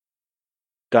not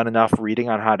done enough reading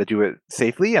on how to do it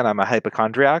safely, and I'm a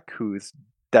hypochondriac who's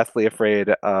deathly afraid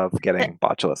of getting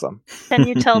botulism. Can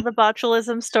you tell the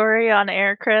botulism story on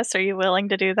air, Chris? Are you willing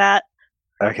to do that?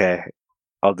 Okay,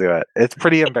 I'll do it. It's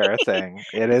pretty embarrassing.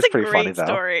 It's pretty funny though.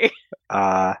 Story.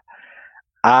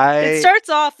 It starts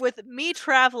off with me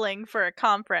traveling for a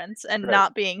conference and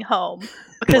not being home,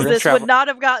 because this would not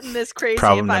have gotten this crazy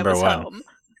Problem if I was number one. home.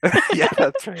 Yeah,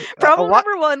 that's right. Problem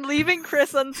number one, leaving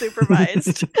Chris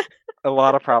unsupervised. A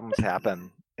lot of problems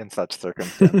happen in such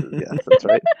circumstances. Yes, that's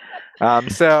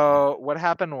right. So what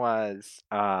happened was,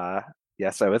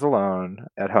 yes, I was alone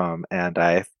at home, and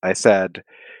I said,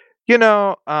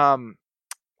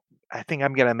 I think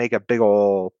I'm gonna make a big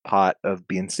old pot of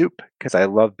bean soup because I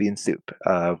love bean soup.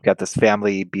 I've got this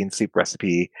family bean soup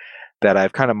recipe that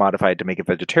I've kind of modified to make it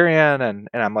vegetarian, and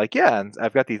I'm like, yeah, and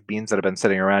I've got these beans that have been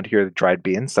sitting around here, the dried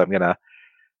beans, so I'm gonna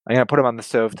put them on the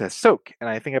stove to soak. And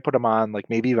I think I put them on like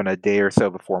maybe even a day or so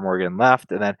before Morgan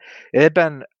left, and then it had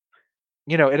been,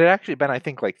 it had actually been, I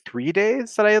think, like 3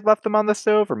 days that I had left them on the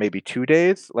stove, or maybe 2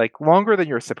 days, like longer than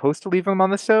you're supposed to leave them on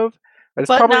the stove. But it's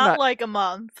probably not like a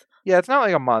month. Yeah, it's not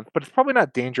like a month, but it's probably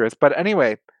not dangerous. But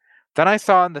anyway, then I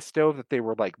saw on the stove that they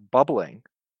were like bubbling,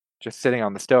 just sitting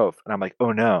on the stove, and I'm like,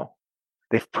 oh no,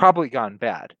 they've probably gone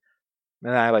bad.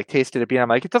 And I like tasted a bean. I'm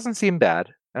like, it doesn't seem bad.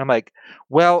 And I'm like,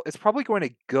 well, it's probably going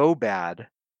to go bad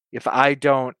if I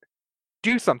don't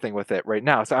do something with it right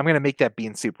now. So I'm going to make that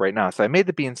bean soup right now. So I made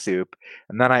the bean soup,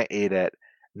 and then I ate it.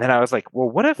 And then I was like, well,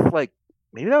 what if like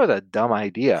maybe that was a dumb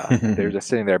idea? They're just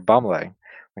sitting there bumbling.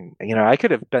 I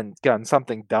could have done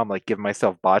something dumb like give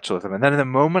myself botulism. And then in the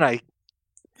moment I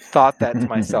thought that to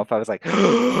myself, I was like,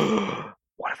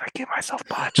 what if I give myself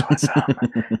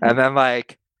botulism? And then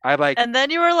and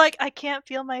then you were like, I can't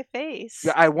feel my face.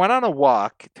 I went on a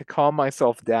walk to calm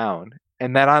myself down,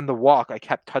 and then on the walk I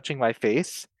kept touching my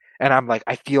face, and I'm like,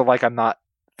 I feel like I'm not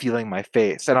feeling my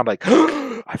face, and I'm like,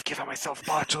 I've given myself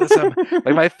botulism.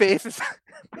 Like my face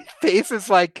is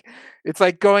like, it's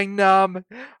like going numb.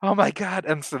 Oh my god.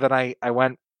 And so then I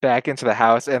went back into the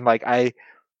house, and like I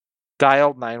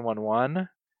dialed 911.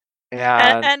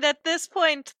 And at this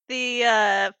point,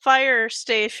 the fire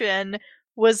station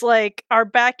was like our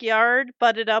backyard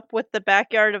butted up with the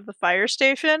backyard of the fire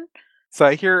station. So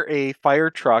I hear a fire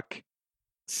truck,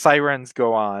 sirens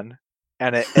go on,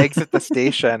 and it exit the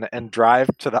station and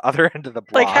drive to the other end of the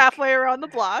block. Like halfway around the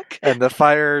block. And the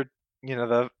fire,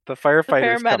 the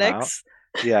firefighters come out.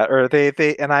 Yeah, or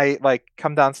they and I like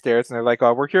come downstairs, and they're like,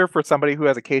 oh, we're here for somebody who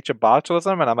has a case of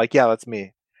botulism. And I'm like, yeah, that's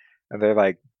me. And they're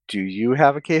like, do you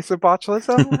have a case of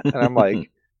botulism? And I'm like,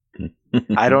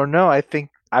 I don't know.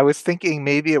 I was thinking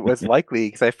maybe it was likely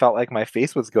because I felt like my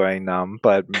face was going numb,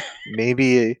 but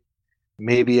maybe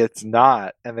maybe it's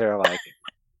not. And they're like,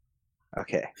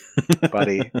 okay,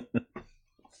 buddy,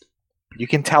 you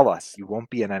can tell us. You won't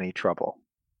be in any trouble.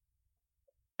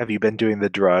 Have you been doing the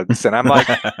drugs? And I'm like,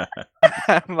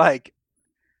 I'm like,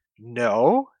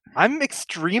 no, I'm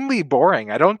extremely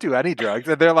boring. I don't do any drugs.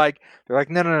 And they're like,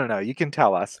 no. You can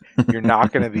tell us. You're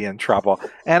not going to be in trouble.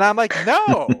 And I'm like,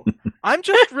 no, I'm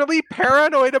just really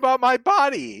paranoid about my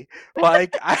body.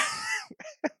 Like,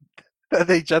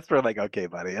 they just were like, okay,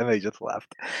 buddy, and they just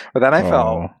left. But then I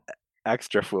felt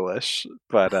extra foolish.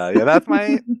 But yeah,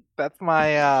 that's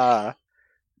my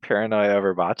paranoia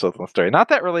over botulism story. Not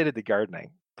that related to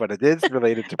gardening, but it is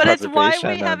related to But it's preservation.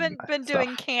 why we haven't and been stuff.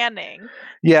 doing canning.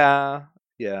 Yeah.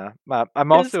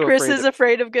 I'm also Chris afraid. is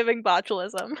afraid of giving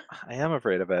botulism. I am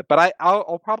afraid of it, but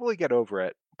I'll probably get over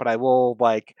it. But I will,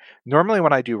 like, normally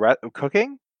when I do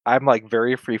cooking, I'm like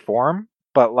very free form.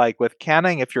 But like with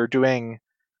canning, if you're doing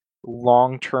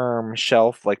long-term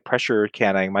shelf like pressure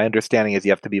canning, my understanding is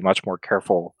you have to be much more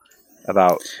careful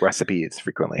about recipes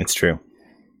frequently. It's true.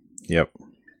 Yep.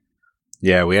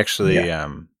 Yeah, we actually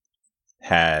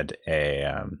had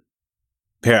a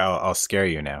here, I'll scare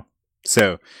you now.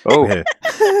 So oh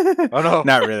no,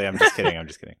 not really, I'm just kidding.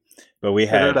 But we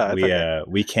had okay.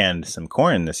 We canned some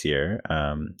corn this year,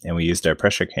 and we used our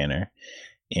pressure canner,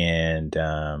 and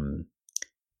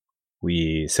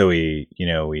we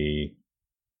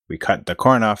cut the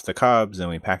corn off the cobs and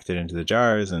we packed it into the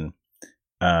jars and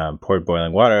poured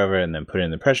boiling water over it and then put it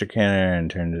in the pressure canner and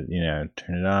turned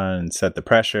it on and set the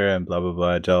pressure and blah blah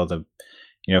blah, did all the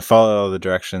follow all the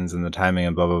directions and the timing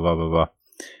and blah blah blah blah blah.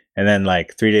 And then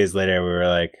like 3 days later we were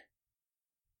like,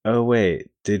 oh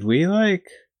wait, did we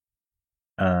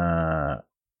and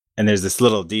there's this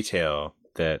little detail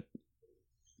that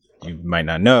you might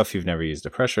not know if you've never used a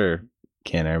pressure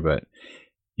canner, but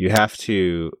you have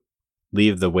to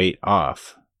leave the weight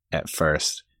off at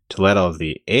first to let all of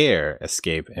the air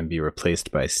escape and be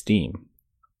replaced by steam.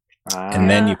 And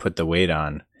then you put the weight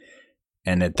on.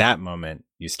 And at that moment,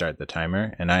 you start the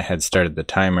timer. And I had started the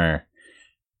timer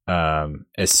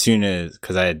as soon as,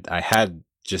 because I had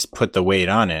just put the weight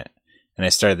on it. And I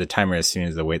started the timer as soon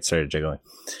as the weight started jiggling.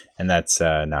 And that's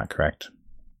not correct.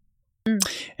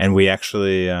 And we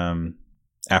actually,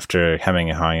 after hemming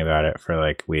and hawing about it for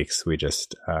like weeks, we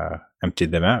just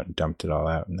emptied them out and dumped it all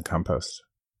out in the compost.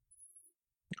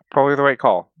 Probably the right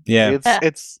call. Yeah.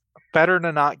 It's better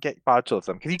to not get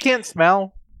botulism because you can't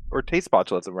smell or taste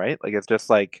botulism, right? Like it's just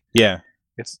like and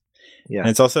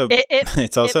it's also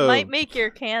it might make your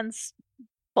cans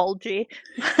bulgy.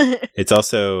 It's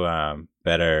also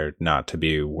better not to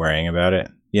be worrying about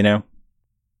it, Yeah.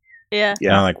 Yeah. I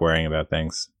don't like worrying about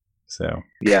things. So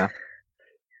Yeah.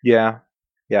 Yep.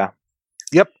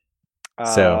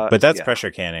 So, but that's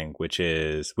pressure canning, which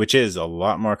is a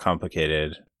lot more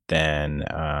complicated than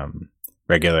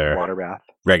regular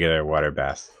water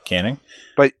bath canning.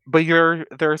 But there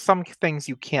are some things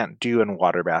you can't do in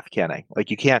water bath canning.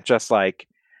 Like you can't just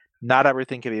not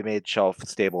everything can be made shelf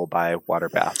stable by water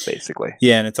bath, basically.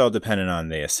 Yeah, and it's all dependent on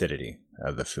the acidity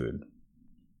of the food.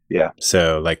 Yeah.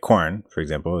 So like corn, for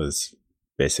example, is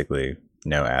basically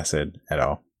no acid at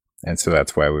all. And so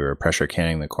that's why we were pressure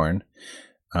canning the corn.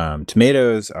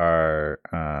 Tomatoes are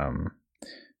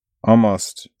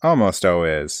almost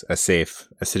always a safe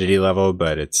acidity level,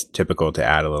 but it's typical to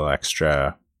add a little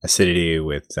extra acidity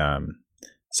with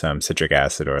some citric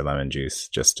acid or lemon juice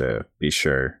just to be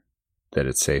sure that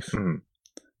it's safe.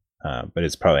 Mm-hmm. But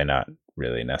it's probably not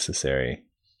really necessary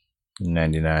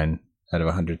 99 out of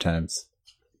 100 times.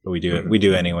 But we do it. We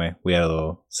do anyway. We add a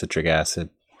little citric acid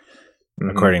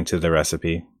according to the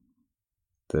recipe,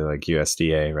 the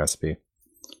USDA recipe.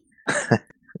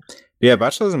 Yeah,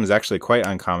 botulism is actually quite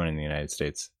uncommon in the United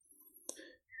States.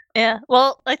 Yeah,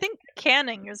 well, I think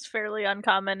canning is fairly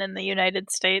uncommon in the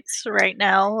United States right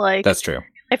now. That's true.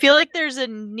 I feel like there's a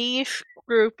niche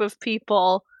group of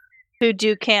people who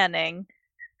do canning,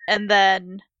 and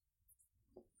then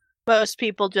most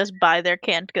people just buy their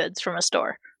canned goods from a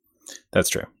store. That's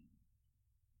true.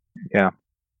 Yeah.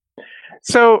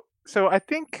 So I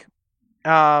think,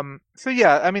 so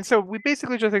we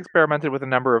basically just experimented with a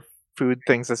number of food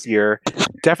things this year.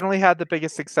 Definitely had the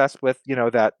biggest success with,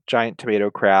 that giant tomato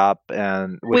crab.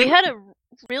 And we had a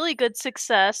really good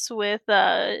success with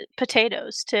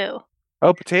potatoes too.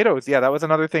 Oh, potatoes. Yeah, that was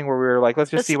another thing where we were like,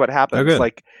 let's just see what happens.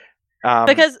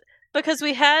 Because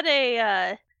we had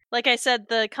a, like I said,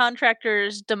 the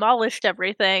contractors demolished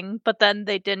everything, but then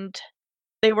they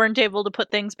weren't able to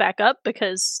put things back up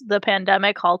because the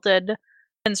pandemic halted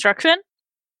construction.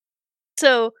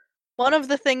 So one of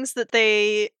the things that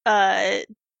they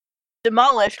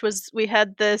demolished was we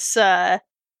had this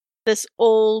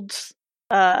old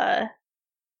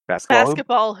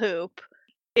basketball hoop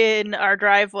in our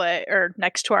driveway, or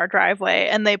next to our driveway,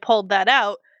 and they pulled that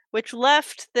out, which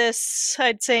left this,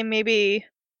 I'd say maybe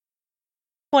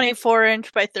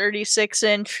 24-inch by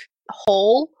 36-inch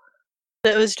hole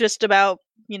that was just about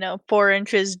 4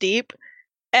 inches deep,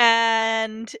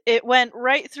 and it went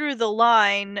right through the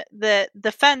line that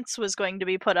the fence was going to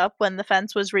be put up when the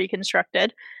fence was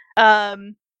reconstructed.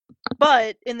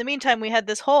 But in the meantime, we had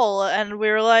this hole, and we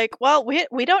were like, well,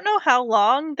 we don't know how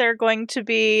long they're going to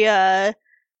be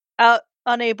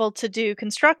unable to do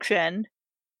construction.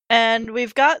 And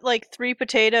we've got like 3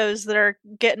 potatoes that are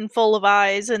getting full of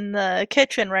eyes in the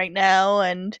kitchen right now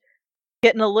and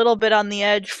getting a little bit on the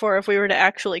edge for if we were to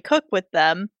actually cook with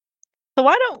them. So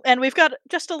and we've got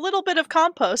just a little bit of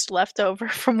compost left over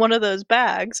from one of those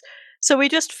bags. So we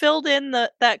just filled in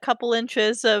that couple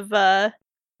inches of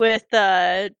with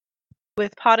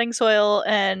potting soil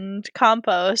and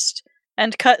compost,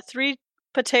 and cut 3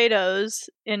 potatoes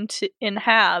in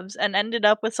halves, and ended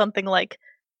up with something like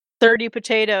 30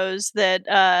 potatoes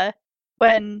that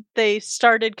when they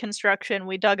started construction,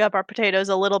 we dug up our potatoes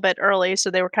a little bit early, so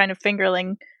they were kind of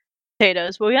fingerling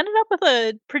potatoes. But we ended up with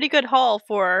a pretty good haul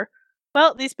for,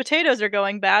 well, these potatoes are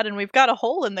going bad and we've got a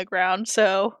hole in the ground,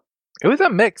 so... It was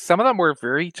a mix. Some of them were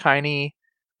very tiny,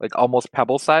 like almost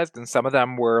pebble sized, and some of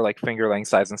them were like fingerling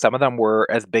sized, and some of them were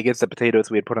as big as the potatoes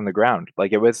we had put on the ground.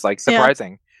 Like, it was like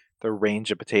surprising the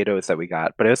range of potatoes that we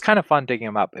got, but it was kind of fun digging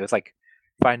them up. It was like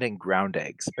finding ground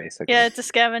eggs, basically. Yeah, it's a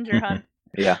scavenger hunt.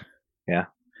 Yeah.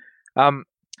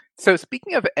 So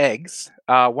speaking of eggs,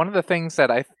 one of the things that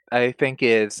I think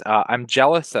is I'm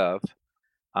jealous of,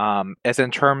 is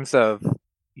in terms of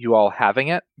you all having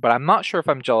it, but I'm not sure if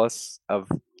I'm jealous of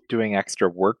doing extra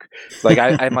work. Like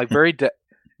I'm like very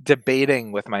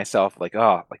debating with myself, like,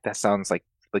 oh, like that sounds like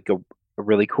a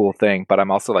really cool thing, but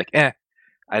I'm also like,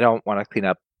 I don't want to clean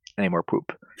up any more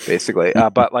poop, basically.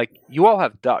 But like, you all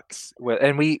have ducks,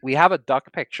 and we have a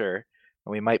duck picture,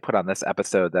 and we might put on this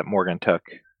episode that Morgan took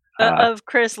of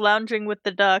Chris lounging with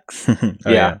the ducks.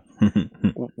 Yeah.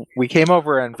 We came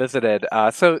over and visited.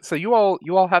 So you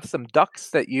all have some ducks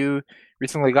that you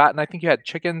recently got, and I think you had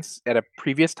chickens at a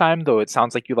previous time, though it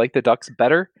sounds like you like the ducks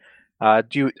better. Are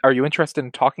you interested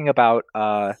in talking about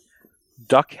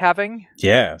duck having?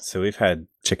 Yeah, so we've had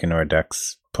chicken or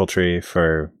ducks, poultry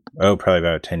for probably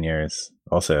about 10 years,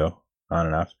 also on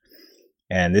and off.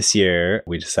 And this year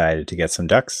we decided to get some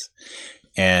ducks,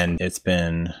 and it's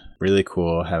been really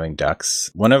cool having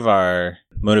ducks. One of our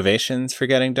motivations for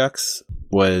getting ducks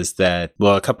was that,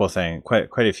 well, a couple of things, quite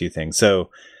a few things. So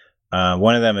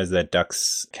one of them is that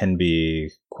ducks can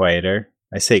be quieter.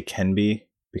 I say can be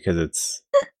because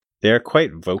they're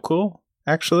quite vocal,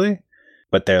 actually,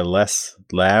 but they're less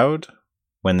loud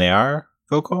when they are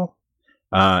vocal.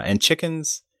 And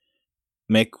chickens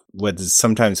make what is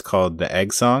sometimes called the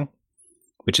egg song,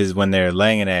 which is when they're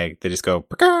laying an egg, they just go,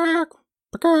 "Peck, peck,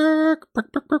 peck, peck,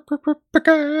 peck, peck,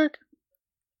 peck."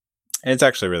 And it's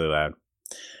actually really loud.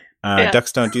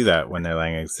 Ducks don't do that when they're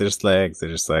laying eggs. They just lay eggs. They're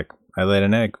just like, I laid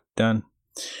an egg, done.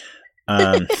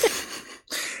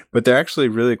 But they're actually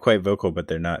really quite vocal, but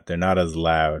they're not as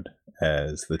loud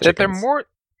as the chickens.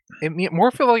 They're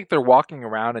more feel like they're walking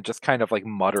around and just kind of like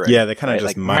muttering. Yeah, they kind of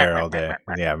just like, mutter all day.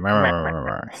 Yeah.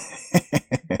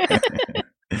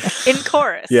 In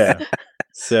chorus. Yeah.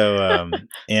 So,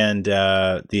 and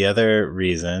the other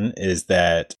reason is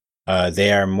that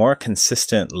they are more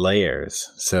consistent layers.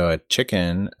 So a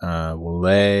chicken will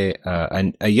lay,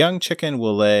 a young chicken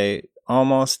will lay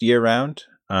almost year round,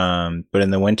 but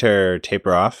in the winter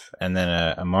taper off. And then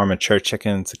a more mature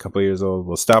chicken, it's a couple years old,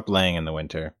 will stop laying in the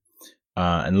winter.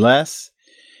 Unless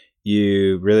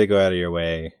you really go out of your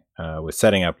way with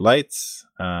setting up lights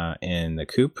in the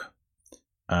coop,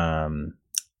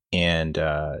 and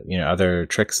other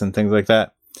tricks and things like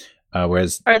that.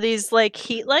 Whereas, are these like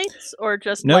heat lights or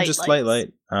just no, light just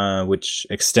lights? light, which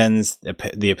extends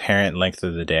the apparent length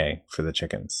of the day for the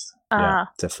chickens,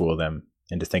 to fool them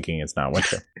into thinking it's not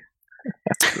winter.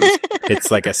 It's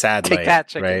like a sad Take light,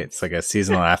 that, right? It's like a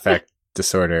seasonal affect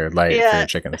disorder light for your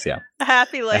chickens. Yeah, a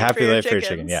happy light for your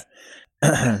chicken. Yeah.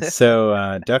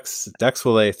 So ducks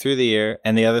will lay through the year,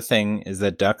 and the other thing is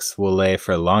that ducks will lay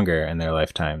for longer in their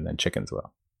lifetime than chickens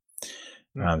will.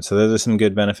 So those are some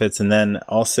good benefits. And then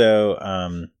also,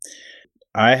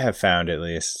 I have found at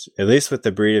least with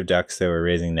the breed of ducks that we're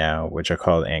raising now, which are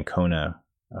called Ancona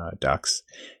ducks,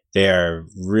 they are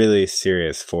really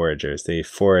serious foragers. They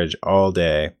forage all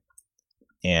day,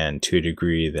 and to a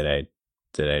degree that I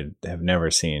have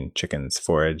never seen chickens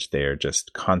forage. They are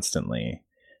just constantly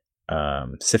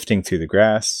sifting through the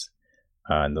grass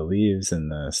and the leaves and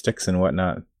the sticks and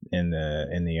whatnot in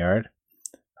the yard.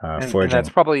 And foraging. that's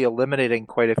probably eliminating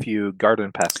quite a few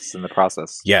garden pests in the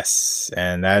process. Yes,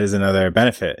 and that is another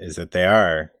benefit, is that they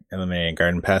are eliminating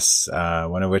garden pests,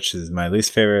 one of which is my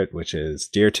least favorite, which is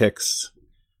deer ticks,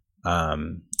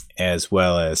 as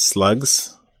well as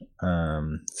slugs.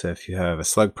 So if you have a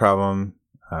slug problem,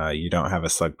 you don't have a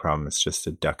slug problem. It's just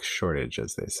a duck shortage,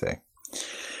 as they say.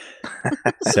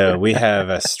 So we have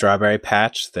a strawberry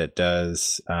patch that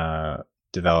does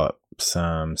develop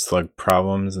some slug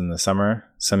problems in the summer,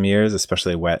 some years,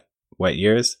 especially wet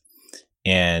years.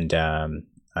 And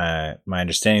my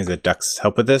understanding is that ducks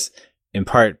help with this, in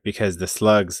part because the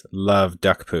slugs love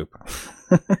duck poop.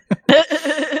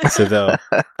 So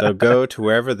they'll go to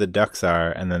wherever the ducks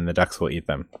are, and then the ducks will eat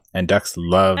them. And ducks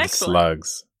love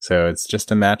slugs. So it's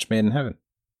just a match made in heaven.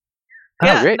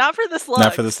 Yeah, great. not for the slugs.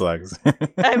 Not for the slugs.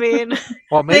 I mean,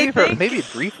 Well, maybe They think- maybe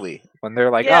briefly when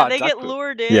they're like, yeah, oh, they duck get poop."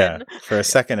 lured in. Yeah, for a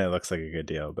second it looks like a good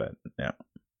deal, but yeah.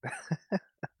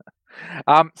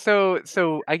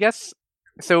 So I guess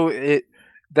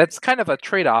that's kind of a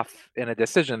trade-off in a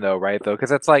decision, though, right? Though,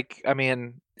 because it's like, I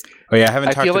mean, Oh yeah, I haven't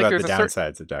I talked feel like about the there's a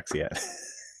downsides of ducks yet.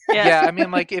 Yeah. I mean,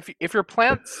 like if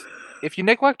you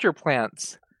neglect your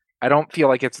plants, I don't feel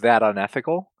like it's that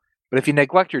unethical. But if you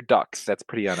neglect your ducks, that's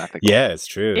pretty unethical. Yeah, it's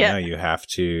true. Yeah. No, you have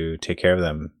to take care of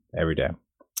them every day.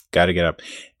 Got to get up.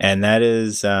 And that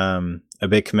is a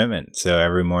big commitment. So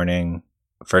every morning,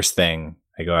 first thing,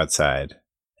 I go outside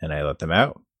and I let them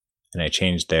out and I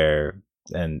change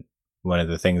and one of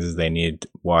the things is they need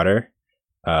water,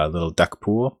 a little duck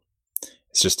pool.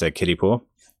 It's just a kiddie pool.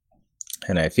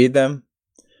 And I feed them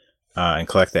and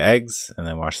collect the eggs and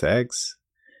then wash the eggs.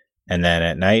 And then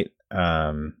at night,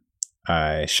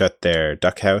 I shut their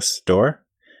duck house door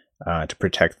to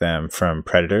protect them from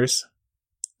predators.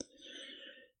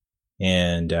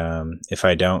 And if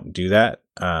I don't do that,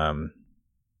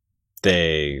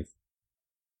 they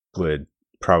would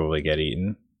probably get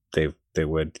eaten. They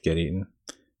would get eaten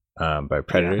by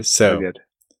predators. Very So, good.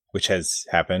 which has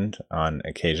happened on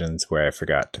occasions where I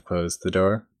forgot to close the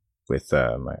door with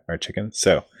our chickens.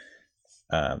 So,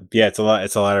 yeah, it's a lot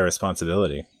of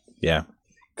responsibility. Yeah.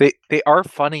 They are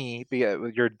funny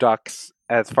with your ducks,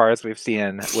 as far as we've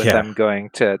seen with Yeah. them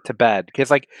going to bed, because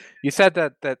like you said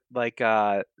that like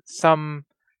some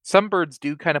birds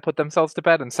do kind of put themselves to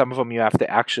bed, and some of them you have to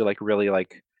actually like really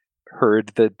like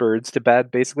herd the birds to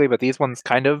bed basically, but these ones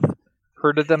kind of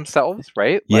herded themselves,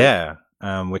 right? Like, Yeah,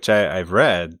 which I've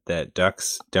read that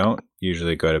ducks don't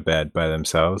usually go to bed by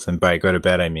themselves. And by go to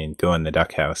bed, I mean go in the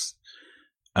duck house.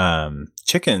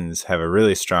 Chickens have a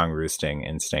really strong roosting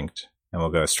instinct and will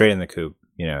go straight in the coop,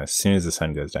 as soon as the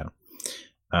sun goes down.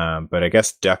 But I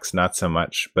guess ducks, not so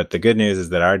much. But the good news is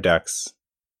that our ducks,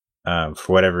 for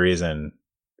whatever reason,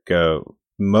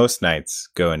 most nights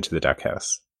go into the duck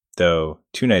house. Though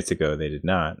 2 nights ago they did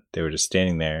not. They were just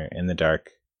standing there in the dark,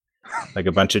 like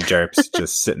a bunch of jerps,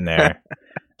 just sitting there.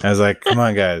 I was like, "Come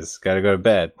on, guys, gotta go to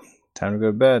bed. Time to go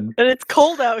to bed." And it's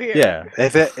cold out here. Yeah,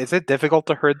 Is it difficult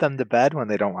to herd them to bed when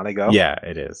they don't want to go? yeah,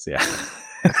 it is. Yeah,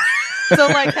 So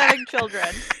like having children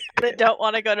that don't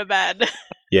want to go to bed.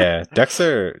 yeah. Ducks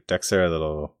are a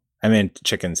little. I mean,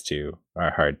 chickens too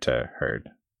are hard to herd.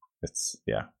 It's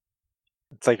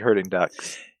It's like herding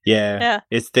ducks. Yeah.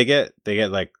 They get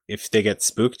like, if they get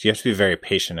spooked, you have to be very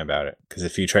patient about it, because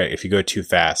if you go too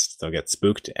fast, they'll get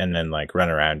spooked and then like run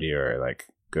around you or like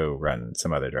go run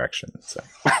some other direction. So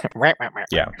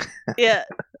yeah. Yeah.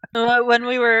 When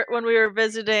we were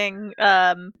visiting,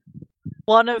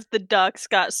 one of the ducks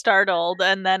got startled,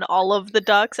 and then all of the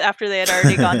ducks, after they had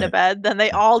already gone to bed, then they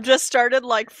all just started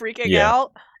like freaking Yeah.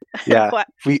 out. Yeah.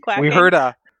 we Quacking. heard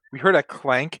a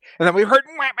clank, and then we heard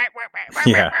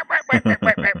Yeah.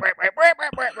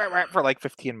 for like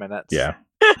 15 minutes. Yeah.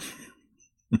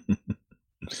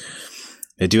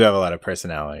 They do have a lot of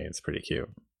personality. It's pretty cute.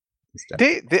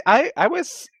 I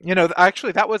was,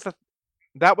 actually that was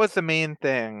the main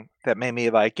thing that made me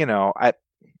like,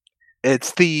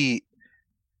 it's the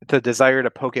desire to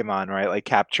Pokemon, right? Like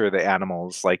capture the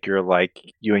animals. Like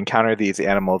you encounter these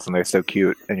animals and they're so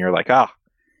cute, and you're like, oh,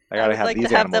 I gotta would have like to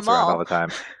these have animals them around all. all the time.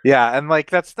 Yeah, and like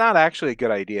that's not actually a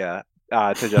good idea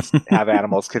to just have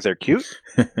animals because they're cute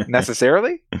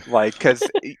necessarily. Like, because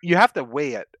you have to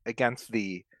weigh it against do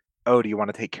you want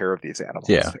to take care of these animals?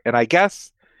 Yeah. And I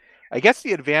guess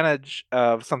the advantage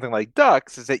of something like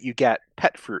ducks is that you get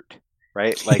pet fruit,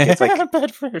 right? Like it's like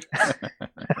pet fruit.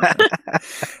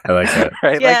 I like that.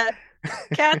 right? Yeah.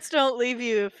 Cats don't leave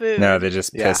you food. No, they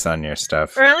just Yeah. piss on your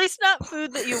stuff. Or at least not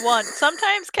food that you want.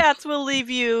 Sometimes cats will leave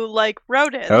you like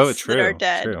rodents Oh, true. that are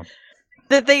dead. True.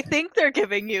 That they think they're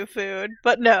giving you food,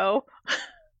 but no.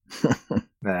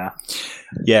 yeah.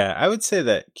 Yeah, I would say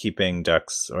that keeping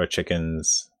ducks or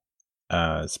chickens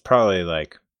it's probably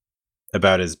like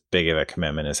about as big of a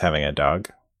commitment as having a dog,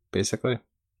 basically.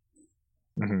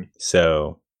 Mhm.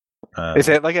 So, Is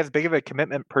it like as big of a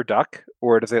commitment per duck,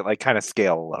 or does it like kind of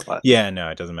scale a little bit? yeah, no,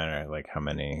 it doesn't matter like how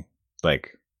many.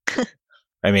 Like,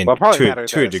 I mean, Well, it probably to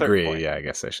matters a at a certain degree, point. yeah, I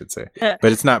guess I should say,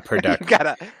 but it's not per duck. You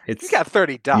got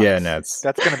 30 ducks. Yeah, no, it's.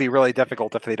 That's going to be really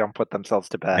difficult if they don't put themselves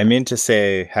to bed. I mean to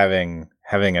say having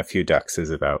a few ducks is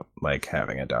about like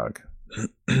having a dog.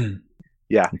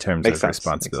 Yeah, in terms makes of sense,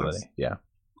 responsibility. makes sense.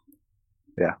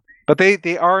 Yeah. But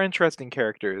they are interesting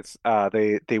characters.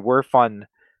 They were fun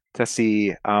to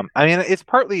see. I mean, it's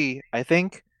partly, I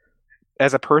think,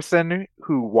 as a person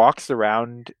who walks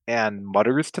around and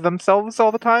mutters to themselves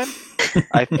all the time,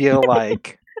 I feel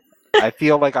like I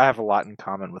have a lot in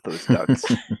common with those ducks.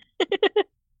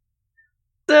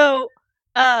 So,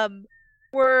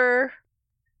 we're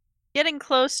getting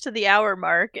close to the hour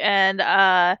mark, and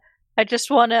I just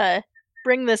want to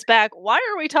bring this back. Why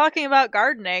are we talking about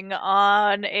gardening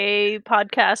on a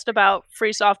podcast about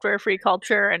free software, free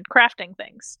culture, and crafting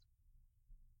things?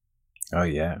 Oh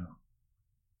yeah.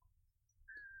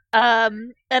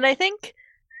 And I think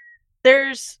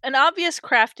there's an obvious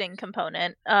crafting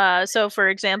component. So, for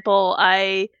example,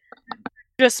 I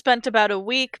just spent about a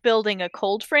week building a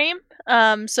cold frame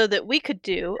so that we could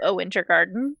do a winter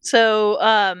garden. So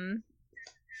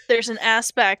there's an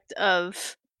aspect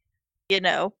of,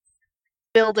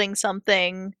 building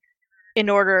something in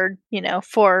order,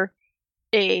 for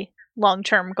a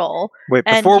long-term goal. Wait,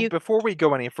 And before we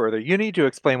go any further, you need to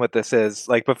explain what this is,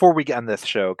 like before we end this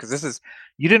show, because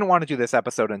you didn't want to do this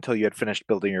episode until you had finished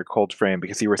building your cold frame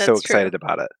because you were so That's true. excited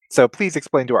about it. So please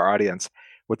explain to our audience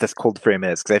what this cold frame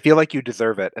is, because I feel like you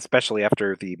deserve it, especially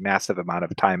after the massive amount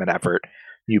of time and effort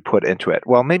you put into it.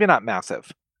 Well, maybe not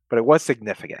massive, but it was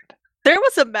significant. There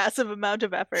was a massive amount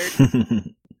of effort.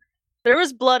 There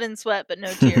was blood and sweat, but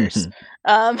no tears.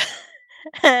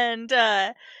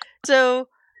 So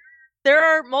there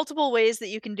are multiple ways that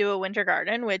you can do a winter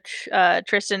garden, which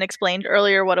Tristan explained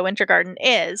earlier what a winter garden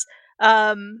is.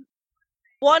 One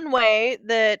way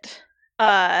that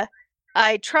I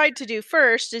tried to do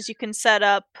first is you can set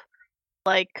up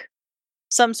like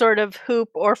some sort of hoop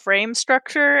or frame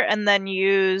structure and then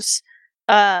use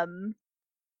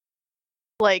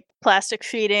like plastic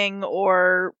sheeting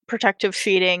or protective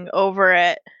sheeting over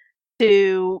it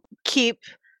to keep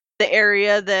the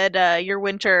area that your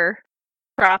winter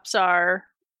crops are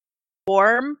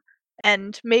warm.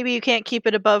 And maybe you can't keep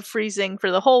it above freezing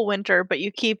for the whole winter, but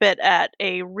you keep it at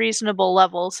a reasonable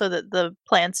level so that the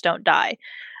plants don't die.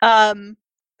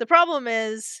 The problem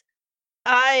is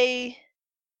I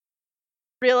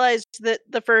realized that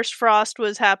the first frost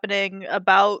was happening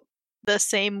about the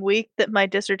same week that my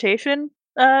dissertation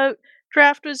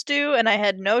draft was due, and I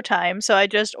had no time, so I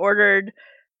just ordered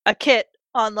a kit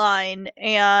online,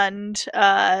 and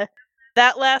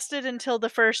that lasted until the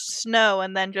first snow,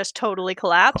 and then just totally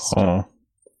collapsed. Oh.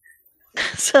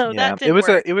 So that didn't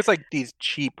work. It was like these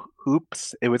cheap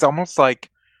hoops. It was almost like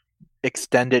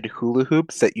extended hula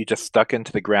hoops that you just stuck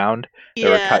into the ground. They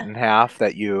were cut in half.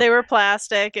 They were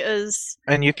plastic. It was,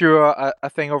 and you threw a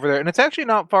thing over there, and it's actually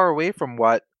not far away from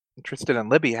what Tristan and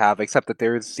Libby have, except that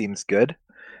theirs seems good.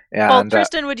 And, well,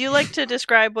 Tristan, would you like to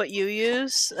describe what you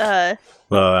use?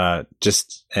 Well,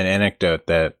 just an anecdote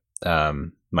that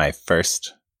my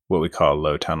first, what we call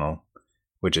low tunnel,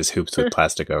 which is hoops with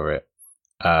plastic over it,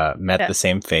 met the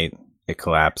same fate. It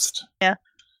collapsed. Yeah.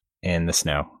 In the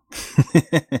snow.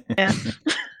 Yeah.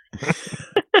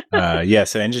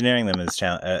 So engineering them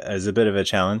is a bit of a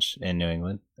challenge in New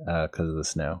England because of the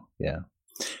snow. Yeah.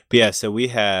 But yeah, so we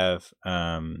have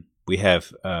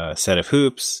a set of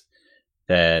hoops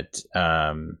that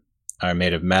are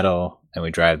made of metal, and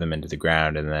we drive them into the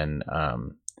ground, and then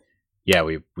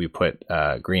we put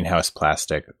greenhouse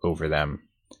plastic over them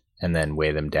and then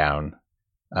weigh them down.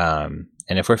 And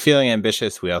if we're feeling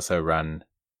ambitious, we also run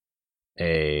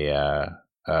a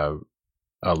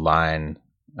line,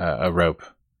 a rope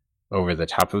over the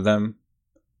top of them,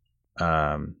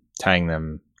 tying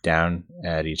them down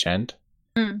at each end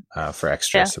for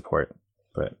extra support.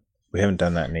 But we haven't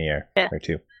done that in a year or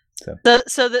two. So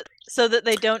that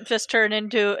they don't just turn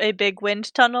into a big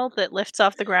wind tunnel that lifts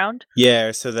off the ground.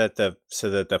 Yeah, so that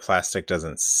the plastic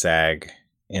doesn't sag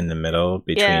in the middle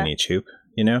between each hoop,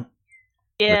 with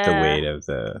the weight of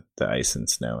the ice and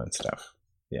snow and stuff.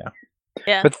 Yeah.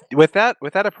 Yeah. But with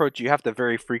that approach, you have to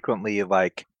very frequently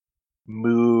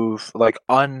move,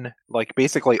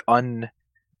 basically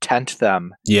untent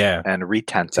them. Yeah. And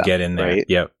retent to them. Get in there. Right?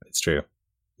 Yep, it's true.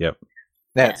 Yep.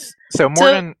 Yes. So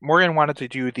Morgan wanted to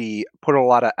do the put a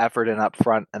lot of effort in up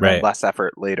front and then less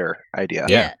effort later idea.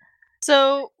 Yeah.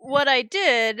 So what I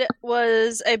did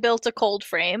was I built a cold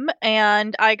frame,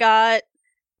 and I got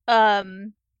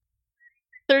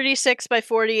 36 by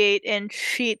 48 inch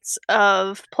sheets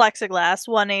of plexiglass,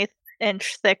 1/8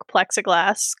 inch thick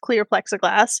plexiglass, clear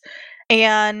plexiglass,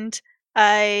 and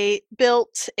I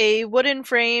built a wooden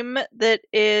frame that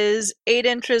is 8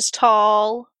 inches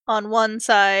tall on one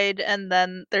side, and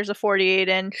then there's a 48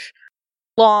 inch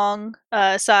long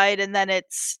side, and then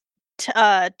it's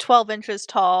 12 inches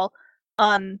tall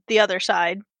on the other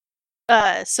side,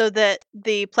 so that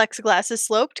the plexiglass is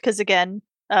sloped, because again,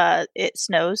 it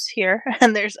snows here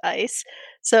and there's ice,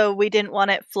 so we didn't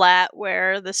want it flat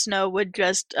where the snow would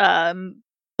just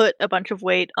put a bunch of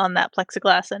weight on that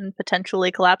plexiglass and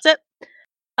potentially collapse it.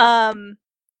 And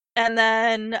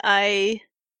then I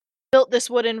built this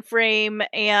wooden frame,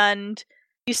 and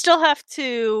you still have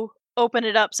to open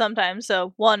it up sometimes.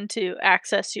 So, one, to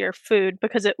access your food,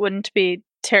 because it wouldn't be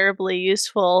terribly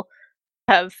useful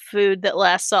to have food that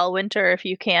lasts all winter if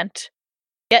you can't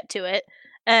get to it.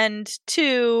 And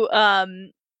two,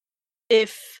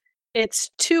 if it's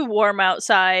too warm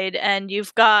outside and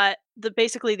you've got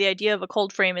basically the idea of a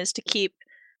cold frame is to keep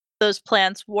those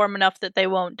plants warm enough that they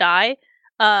won't die.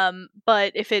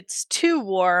 But if it's too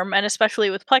warm, and especially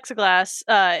with plexiglass,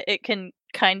 it can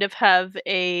kind of have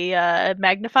a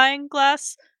magnifying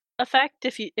glass effect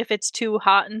if it's too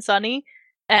hot and sunny,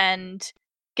 and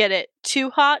get it too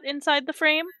hot inside the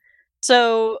frame.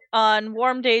 So on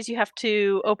warm days, you have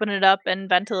to open it up and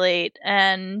ventilate,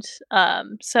 and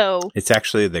so It's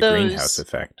actually the those- greenhouse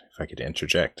effect, if I could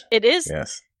interject. it is.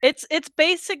 Yes. It's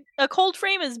basic. A cold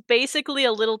frame is basically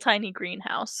a little tiny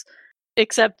greenhouse,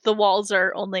 except the walls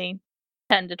are only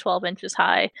 10 to 12 inches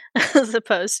high, as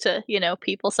opposed to,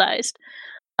 people sized.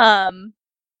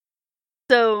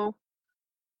 So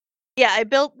yeah, I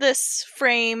built this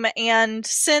frame, and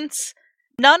since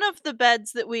none of the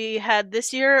beds that we had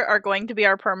this year are going to be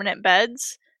our permanent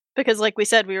beds, because like we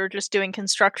said, we were just doing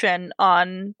construction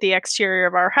on the exterior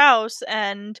of our house,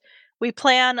 and we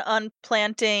plan on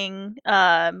planting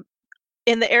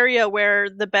in the area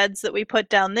where the beds that we put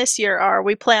down this year are,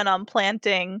 we plan on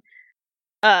planting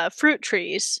fruit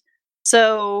trees.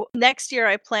 So next year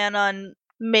I plan on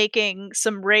making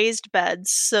some raised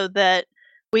beds so that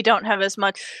we don't have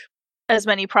as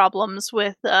many problems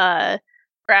with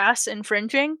grass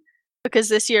infringing, because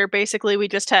this year basically we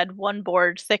just had one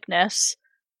board thickness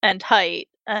and height,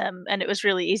 and it was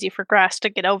really easy for grass to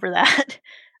get over that.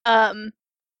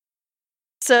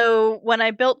 So when I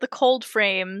built the cold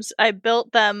frames, I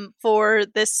built them for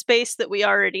this space that we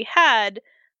already had,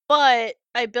 but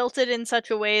I built it in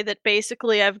such a way that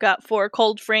basically I've got 4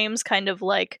 cold frames kind of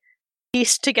like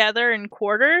pieced together in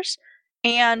quarters.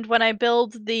 And when I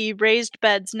build the raised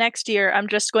beds next year, I'm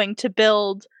just going to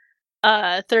build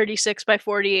 36 by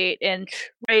 48 inch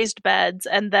raised beds,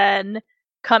 and then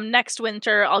come next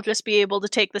winter, I'll just be able to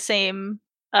take the same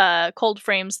cold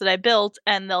frames that I built,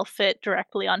 and they'll fit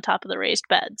directly on top of the raised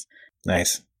beds.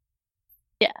 Nice.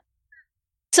 Yeah.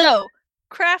 So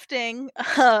crafting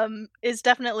is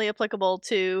definitely applicable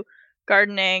to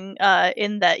gardening,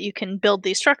 in that you can build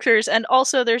these structures, and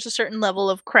also there's a certain level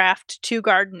of craft to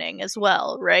gardening as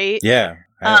well, right? Yeah.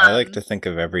 I like to think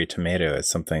of every tomato as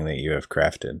something that you have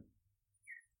crafted.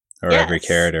 Or every Yes.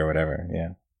 carrot or whatever. Yeah.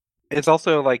 It's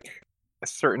also like a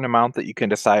certain amount that you can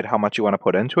decide how much you want to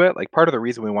put into it. Like part of the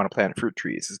reason we want to plant fruit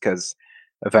trees is because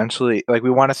eventually, like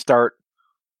we want to start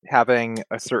having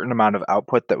a certain amount of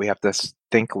output that we have to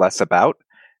think less about,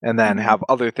 and then Mhm. have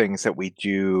other things that we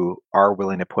are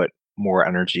willing to put more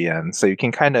energy in. So you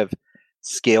can kind of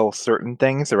scale certain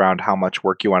things around how much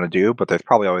work you want to do, but there's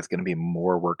probably always going to be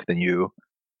more work than you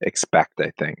expect,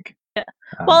 I think. Yeah.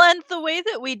 Um, Well, and the way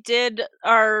that we did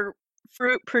our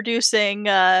fruit producing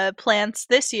plants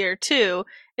this year too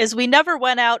is we never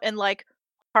went out and like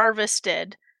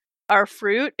harvested our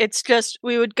fruit. It's just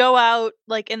we would go out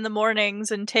like in the mornings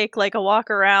and take like a walk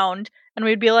around, and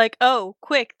we'd be like, "Oh,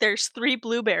 quick, there's 3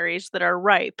 blueberries that are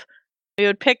ripe." We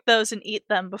would pick those and eat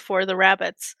them before the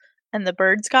rabbits and the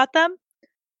birds got them.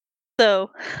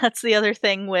 So that's the other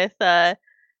thing with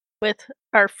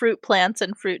our fruit plants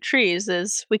and fruit trees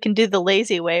is we can do the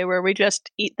lazy way where we just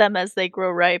eat them as they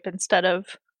grow ripe instead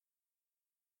of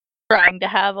trying to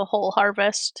have a whole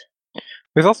harvest.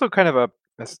 There's also kind of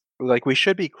like we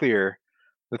should be clear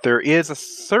that there is a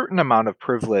certain amount of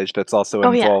privilege that's also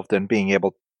Oh, yeah. involved in being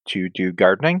able to do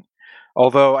gardening.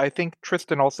 Although I think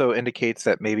Tristan also indicates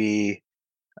that maybe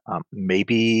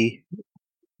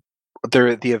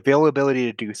the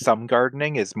availability to do some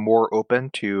gardening is more open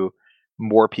to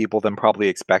more people than probably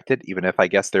expected, even if I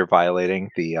guess they're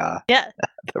violating the Yeah,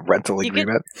 the rental You could-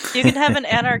 agreement. you can have an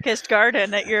anarchist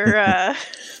garden at your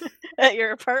at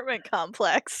your apartment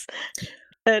complex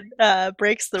that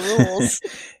breaks the rules.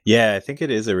 Yeah, I think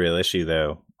it is a real issue,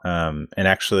 though. And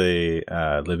actually,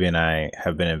 Libby and I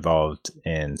have been involved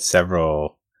in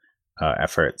several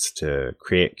efforts to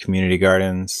create community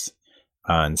gardens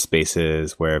and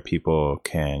spaces where people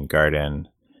can garden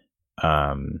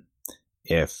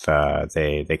if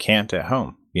they can't at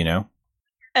home, you know?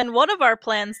 And one of our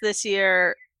plans this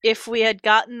year, if we had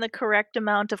gotten the correct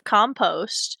amount of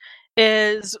compost,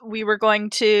 is we were going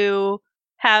to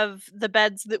have the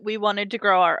beds that we wanted to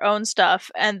grow our own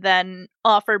stuff and then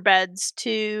offer beds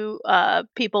to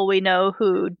people we know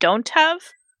who don't have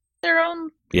their own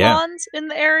lawns in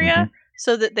the area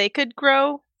so that they could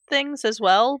grow things as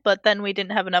well. But then we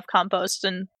didn't have enough compost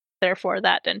and therefore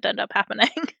that didn't end up happening.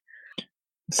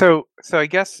 So I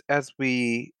guess as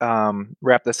we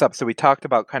wrap this up, so we talked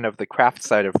about kind of the craft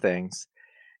side of things.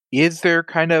 Is there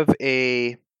kind of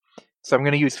so I'm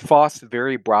going to use FOSS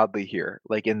very broadly here,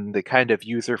 like in the kind of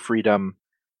user freedom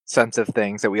sense of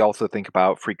things that we also think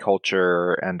about free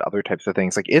culture and other types of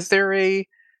things. Like, is there a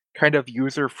kind of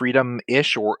user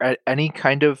freedom-ish or any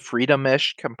kind of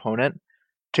freedom-ish component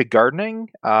to gardening?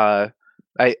 I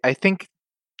think,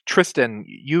 Tristan,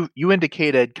 you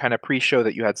indicated kind of pre-show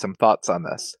that you had some thoughts on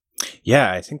this.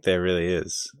 Yeah, I think there really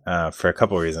is, for a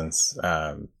couple of reasons.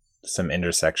 Some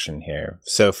intersection here.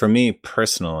 So for me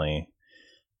personally,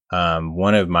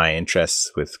 one of my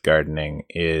interests with gardening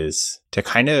is to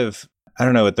kind of, I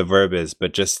don't know what the verb is,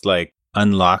 but just like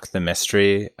unlock the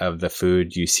mystery of the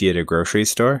food you see at a grocery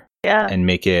store and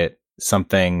make it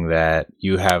something that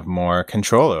you have more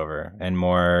control over and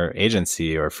more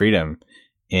agency or freedom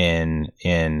in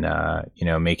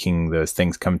making those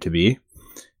things come to be.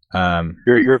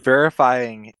 You're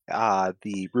verifying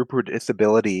the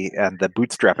reproducibility and the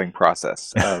bootstrapping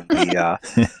process of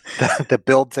the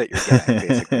builds that you're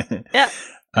getting,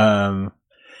 basically.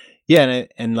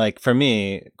 And like for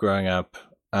me growing up,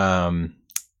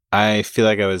 I feel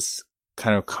like I was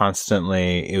kind of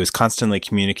constantly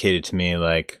communicated to me,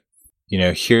 like,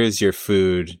 here's your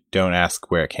food, don't ask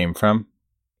where it came from.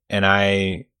 And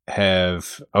I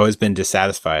have always been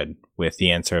dissatisfied with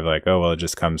the answer of like, oh, well, it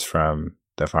just comes from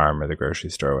the farm or the grocery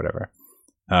store or whatever.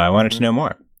 I wanted to know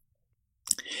more.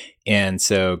 And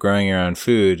so growing your own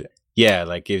food,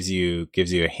 like gives you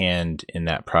a hand in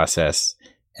that process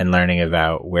and learning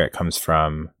about where it comes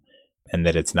from and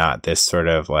that it's not this sort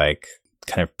of like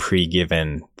kind of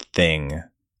pre-given thing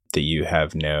that you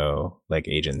have no like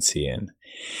agency in.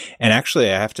 And actually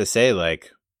I have to say,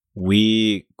 like,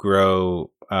 we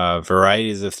grow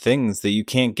varieties of things that you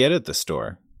can't get at the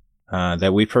store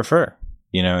that we prefer,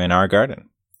 in our garden.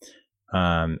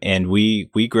 And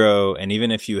we grow, and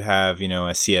even if you have, a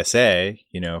CSA,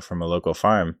 from a local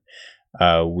farm,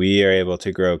 we are able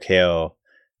to grow kale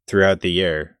throughout the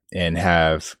year and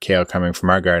have kale coming from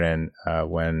our garden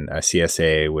when a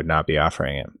CSA would not be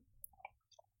offering it.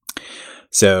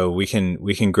 So we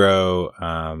can grow,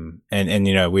 and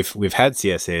we've had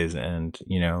CSAs, and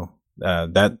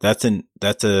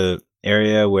that's a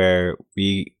area where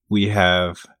we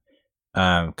have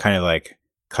kind of like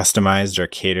customized or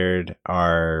catered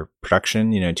our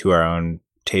production, to our own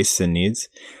tastes and needs,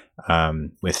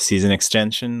 with season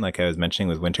extension, like I was mentioning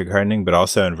with winter gardening, but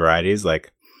also in varieties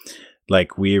like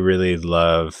we really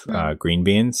love green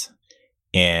beans.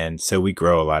 And so we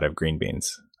grow a lot of green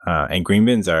beans, and green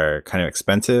beans are kind of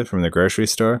expensive from the grocery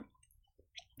store.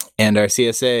 And our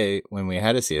CSA, when we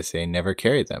had a CSA, never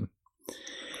carried them.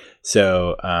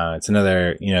 So it's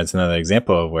another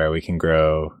example of where we can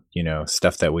grow,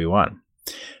 stuff that we want.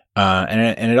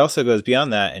 And it also goes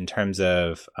beyond that in terms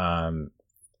of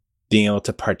being able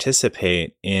to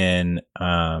participate in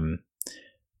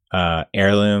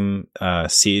heirloom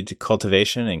seed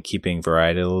cultivation and keeping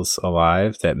varietals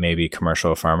alive that maybe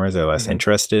commercial farmers are less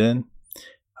interested in.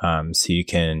 So you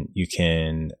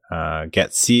can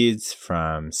get seeds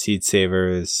from seed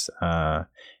savers,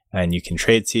 and you can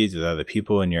trade seeds with other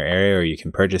people in your area, or you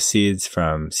can purchase seeds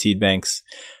from seed banks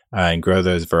and grow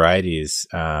those varieties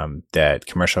that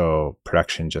commercial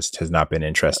production just has not been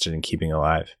interested in keeping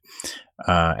alive.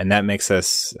 And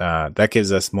that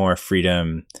gives us more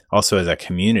freedom also as a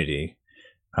community,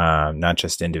 not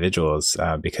just individuals,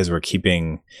 because we're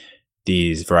keeping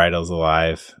these varietals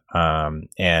alive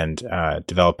and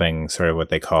developing sort of what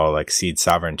they call like seed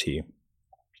sovereignty,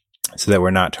 so that we're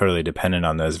not totally dependent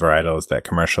on those varietals that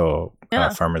commercial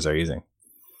farmers are using.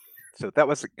 So that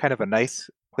was kind of a nice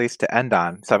place to end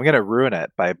on. So I'm going to ruin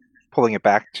it by pulling it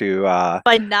back to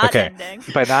by not ending.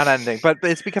 By not ending. But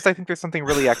it's because I think there's something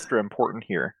really extra important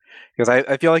here. Because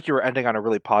I feel like you were ending on a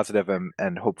really positive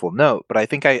and hopeful note. But I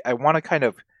think I want to kind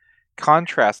of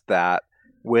contrast that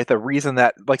with a reason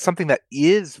that, like, something that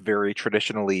is very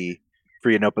traditionally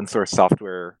free and open source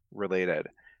software related,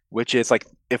 which is like,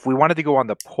 if we wanted to go on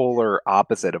the polar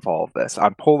opposite of all of this,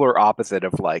 on polar opposite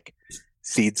of like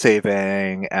seed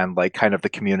saving and like kind of the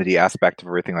community aspect of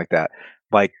everything like that,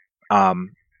 like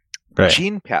Right.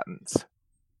 gene patents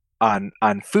on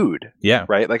food, Yeah.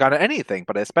 right? Like on anything,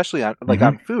 but especially on like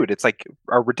on food, it's like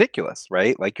are ridiculous,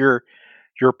 right? Like you're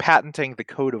patenting the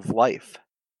code of life,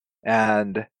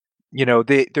 and you know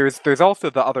there's also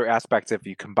the other aspects if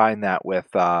you combine that with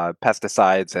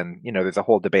pesticides, and you know there's a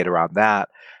whole debate around that.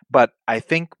 But I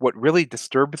think what really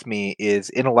disturbs me is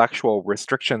intellectual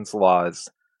restrictions laws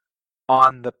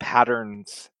on the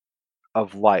patterns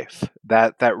of life.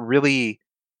 That really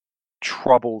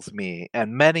troubles me,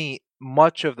 and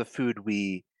much of the food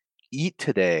we eat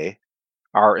today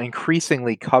are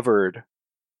increasingly covered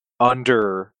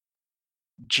under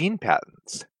gene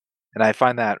patents, and I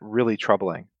find that really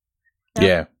troubling.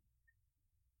 Yep.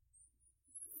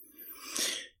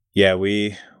 Yeah,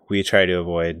 we try to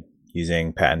avoid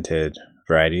using patented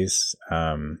varieties.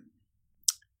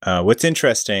 What's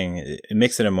interesting, it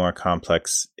makes it a more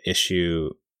complex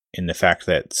issue in the fact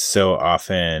that so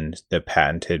often the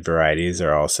patented varieties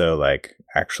are also like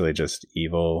actually just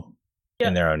evil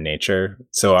in their own nature.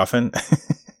 So often,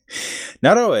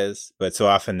 not always, but so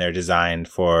often they're designed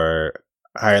for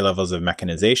higher levels of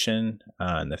mechanization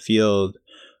in the field,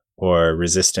 or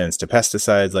resistance to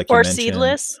pesticides, like you mentioned. Or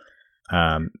seedless.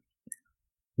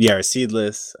 Or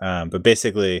seedless, but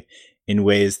basically in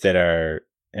ways that are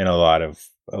in a lot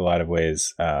of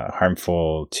ways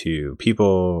harmful to people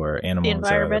or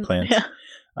animals or other plants.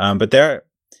 But there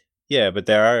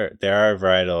are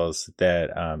varietals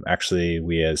that actually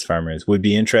we as farmers would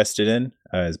be interested in,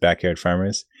 as backyard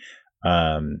farmers.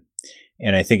 And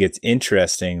I think it's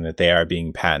interesting that they are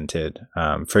being patented.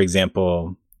 For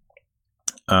example,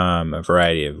 a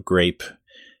variety of grape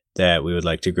that we would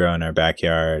like to grow in our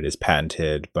backyard is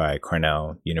patented by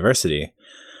Cornell University.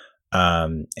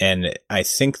 And I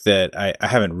think that I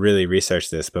haven't really researched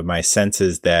this, but my sense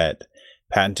is that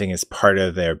patenting is part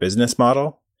of their business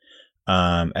model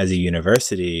as a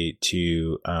university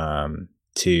to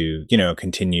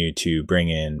continue to bring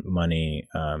in money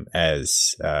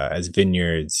as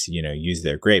vineyards use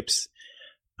their grapes.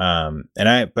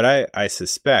 I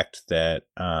suspect that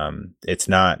it's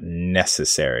not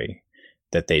necessary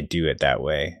that they do it that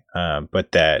way,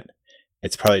 but that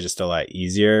it's probably just a lot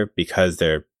easier because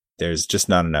there's just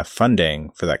not enough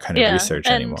funding for that kind of research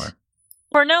anymore.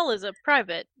 Cornell is a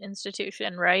private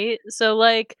institution, right? So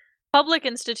like public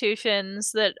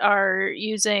institutions that are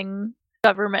using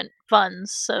government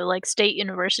funds, so like state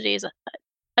universities,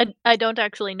 I don't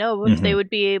actually know if they would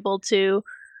be able to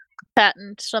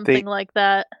patent something like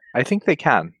that. I think they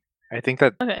can. I think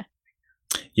that. Okay.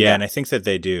 Yeah, and I think that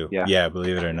they do. Yeah,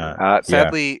 believe it or not.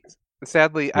 Sadly,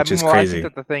 I is crazy. I think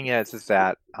that the thing is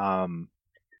that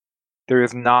there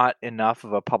is not enough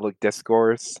of a public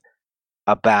discourse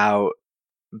about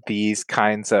these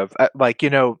kinds of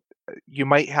you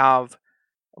might have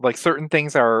like certain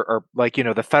things are like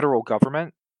the federal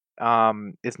government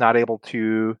is not able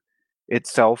to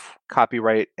itself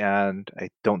copyright and I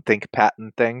don't think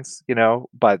patent things,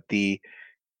 but the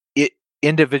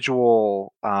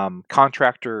individual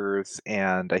contractors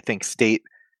and I think state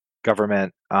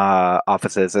government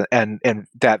offices and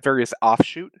that various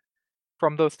offshoot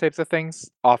from those types of things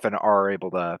often are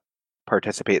able to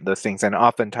participate in those things and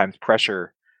oftentimes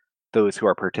pressure those who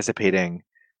are participating,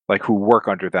 like who work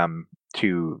under them,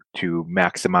 to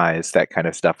maximize that kind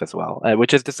of stuff as well,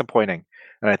 which is disappointing,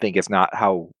 and I think it's not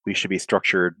how we should be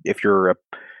structured. If you're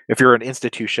an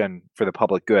institution for the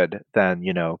public good, then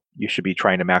you should be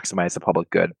trying to maximize the public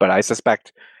good. But I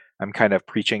suspect I'm kind of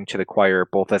preaching to the choir,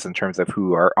 both as in terms of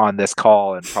who are on this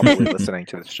call and probably listening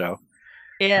to this show.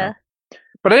 Yeah.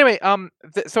 But anyway,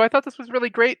 so I thought this was really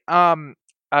great.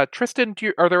 Tristan,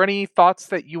 are there any thoughts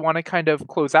that you want to kind of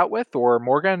close out with, or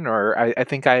Morgan? Or I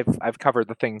think I've covered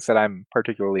the things that I'm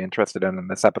particularly interested in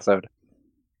this episode.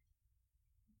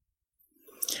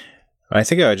 I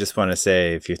think I would just want to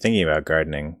say, if you're thinking about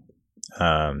gardening,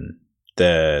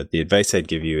 the advice I'd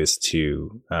give you is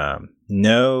to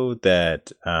know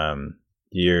that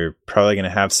you're probably going to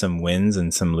have some wins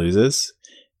and some loses,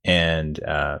 and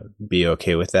be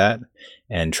okay with that,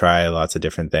 and try lots of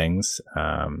different things.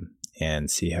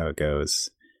 And see how it goes,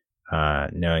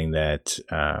 knowing that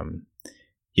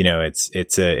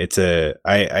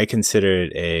I consider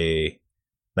it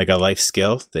a life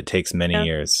skill that takes many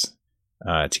years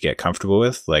to get comfortable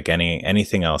with, like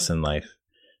anything else in life.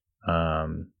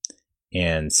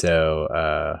 And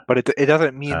so, but it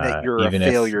doesn't mean that you're a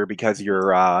failure because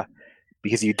you're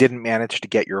because you didn't manage to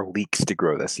get your leeks to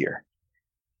grow this year.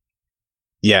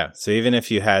 Yeah. So even if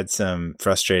you had some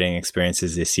frustrating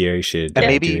experiences this year, you should And do it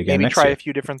maybe again next try year. a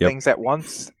few different Yep. things at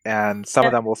once, and some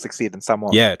of them will succeed and some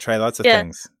won't. Yeah, try lots of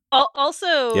things.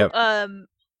 Also, Yep.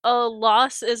 a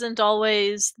loss isn't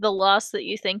always the loss that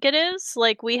you think it is.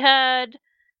 Like we had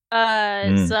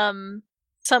some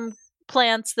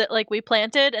plants that like we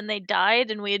planted and they died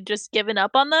and we had just given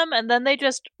up on them and then they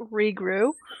just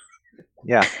regrew.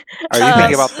 Yeah. Are you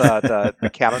thinking about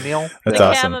the chamomile? That's the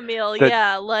awesome. chamomile,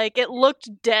 yeah, like it looked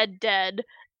dead,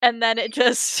 and then it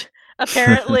just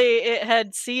apparently it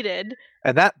had seeded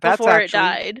And that's before actually it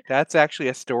died. That's actually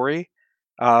a story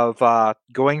of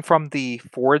going from the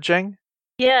foraging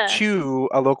Yeah. to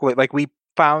a local, like we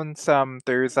found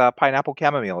there's a pineapple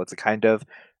chamomile. It's a kind of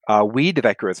weed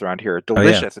that grows around here.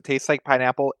 Delicious. It tastes like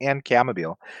pineapple and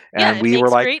chamomile. And it we makes were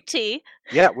like, great tea.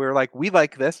 yeah, we were like, we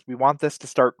like this. We want this to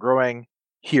start growing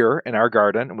here in our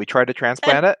garden. And we tried to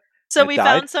transplant it. So it we died.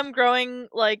 found some growing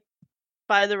like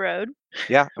by the road.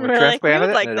 Yeah, and we We're like, transplanted we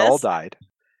would it like and it all this. died.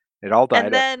 It all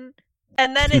died.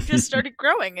 And then it just started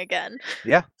growing again.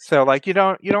 Yeah. So like you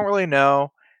don't really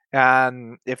know.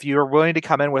 And if you're willing to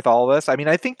come in with all this, I mean,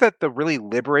 I think that the really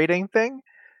liberating thing,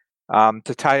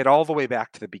 to tie it all the way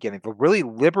back to the beginning, the really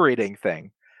liberating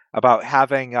thing about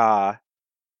having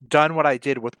done what I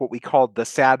did with what we called the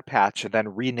sad patch and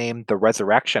then renamed the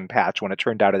resurrection patch when it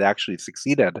turned out it actually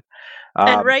succeeded.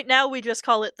 And right now we just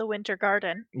call it the winter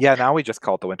garden. Yeah, now we just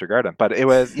call it the winter garden. But it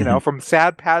was, from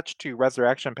sad patch to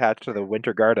resurrection patch to the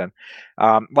winter garden.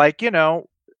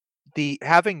 The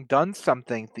having done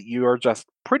something that you are just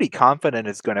pretty confident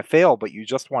is going to fail, but you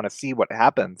just want to see what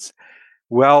happens.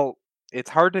 Well, it's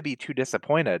hard to be too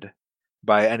disappointed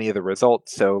by any of the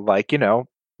results. So,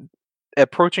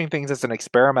 approaching things as an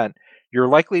experiment, you're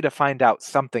likely to find out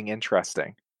something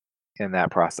interesting in that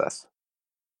process.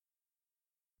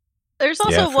 There's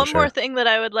also one sure. more thing that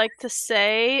I would like to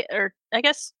say, or I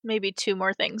guess maybe two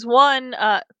more things. One,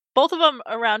 both of them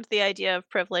around the idea of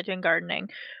privilege in gardening.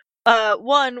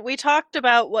 One, we talked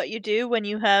about what you do when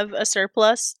you have a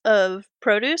surplus of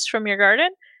produce from your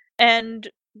garden, and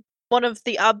one of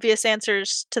the obvious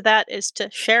answers to that is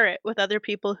to share it with other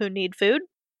people who need food.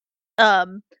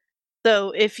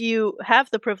 So if you have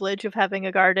the privilege of having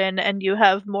a garden and you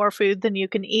have more food than you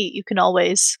can eat, you can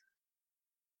always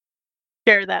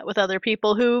share that with other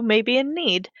people who may be in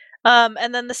need.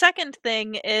 And then the second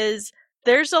thing is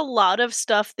there's a lot of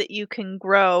stuff that you can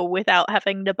grow without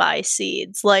having to buy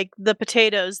seeds, like the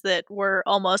potatoes that were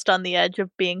almost on the edge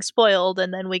of being spoiled,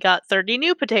 and then we got 30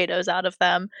 new potatoes out of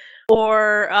them.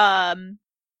 Or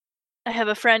I have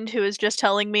a friend who is just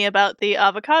telling me about the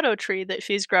avocado tree that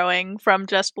she's growing from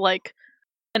just like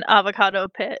an avocado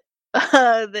pit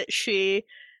that she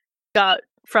got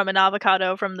from an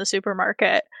avocado from the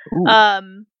supermarket.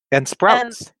 And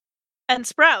sprouts. And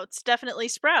sprouts, definitely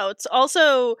sprouts.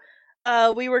 Also,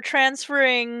 we were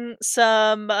transferring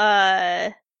some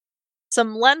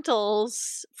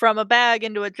lentils from a bag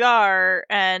into a jar,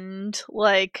 and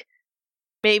like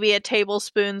maybe a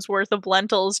tablespoon's worth of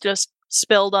lentils just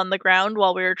spilled on the ground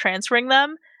while we were transferring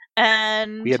them.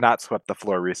 And we had not swept the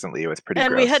floor recently. It was pretty gross.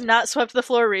 And we had not swept the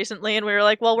floor recently, and we were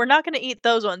like, well, we're not going to eat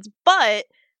those ones, but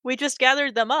we just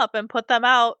gathered them up and put them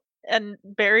out and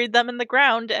buried them in the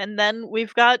ground, and then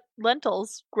we've got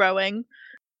lentils growing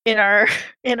in our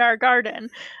garden.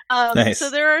 Nice. So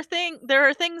there are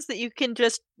things that you can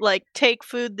just like take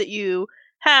food that you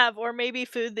have, or maybe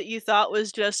food that you thought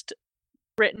was just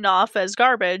written off as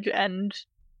garbage, and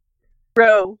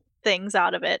grow things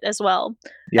out of it as well.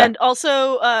 Yeah. And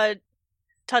also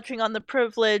touching on the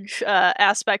privilege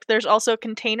aspect, there's also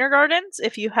container gardens.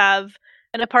 If you have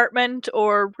an apartment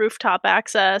or rooftop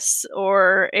access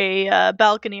or a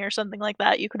balcony or something like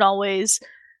that, you can always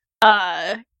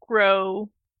grow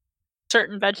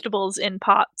certain vegetables in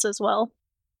pots as well.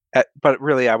 But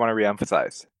really, I want to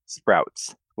reemphasize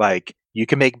sprouts. Like, you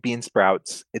can make bean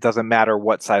sprouts. It doesn't matter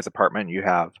what size apartment you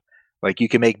have. Like, you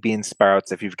can make bean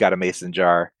sprouts if you've got a mason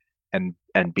jar and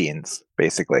beans,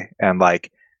 basically. And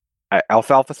like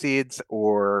alfalfa seeds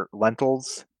or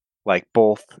lentils, like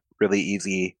both really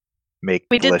easy, make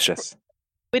delicious.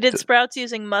 We did sprouts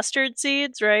using mustard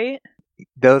seeds, right?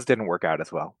 Those didn't work out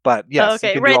as well, but yes.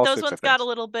 Okay, right. Those ones got a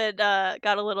little bit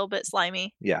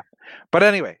slimy. Yeah, but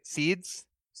anyway, seeds,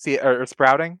 or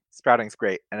sprouting. Sprouting's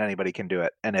great, and anybody can do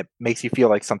it, and it makes you feel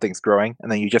like something's growing,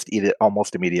 and then you just eat it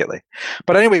almost immediately.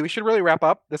 But anyway, we should really wrap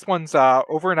up. This one's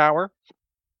over an hour,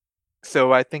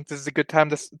 so I think this is a good time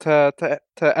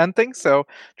to end things. So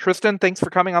Tristan, thanks for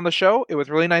coming on the show. It was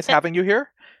really nice having you here.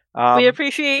 We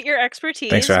appreciate your expertise,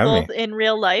 Thanks for having both in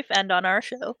real life and on our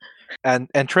show. and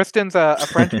Tristan's a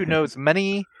friend who knows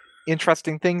many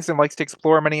interesting things and likes to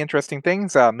explore many interesting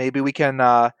things. Maybe we can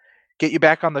get you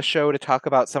back on the show to talk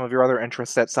about some of your other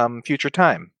interests at some future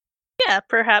time. Yeah,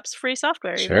 perhaps free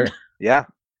software Sure. even. Yeah.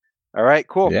 All right,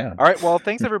 cool. Yeah. All right, well,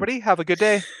 thanks everybody. Have a good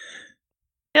day.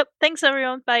 Yep, thanks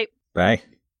everyone. Bye. Bye.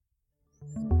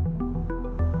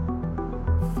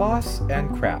 Foss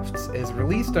and Crafts is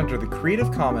released under the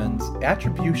Creative Commons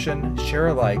Attribution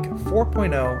Share-alike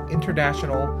 4.0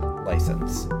 International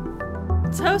License.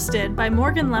 It's hosted by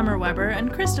Morgan Lemmerweber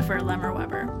and Christopher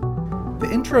Lemmerweber. The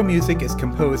intro music is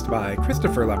composed by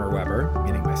Christopher Lemmerweber,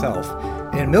 meaning myself,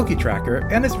 and Milky Tracker,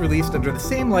 and is released under the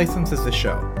same license as the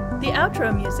show. The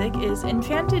outro music is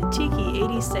Enchanted Tiki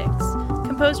 86,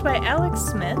 composed by Alex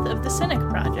Smith of the Cynic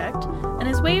Project, and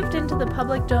is waived into the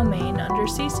public domain under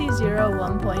CC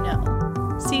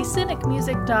 01.0. See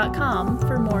cynicmusic.com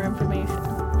for more information.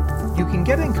 You can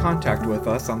get in contact with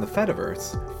us on the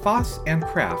Fediverse, Foss and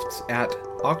Crafts at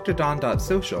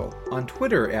octodon.social, on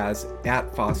Twitter as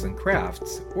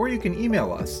 @FossandCrafts, or you can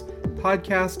email us,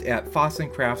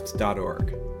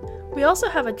 podcast@fossandcrafts.org. We also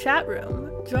have a chat room.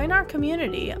 Join our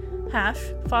community,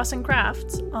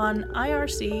 #FossandCrafts, on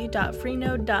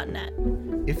irc.freenode.net.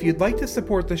 If you'd like to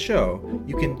support the show,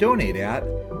 you can donate at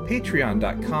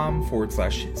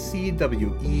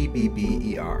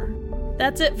patreon.com/CWEBBER.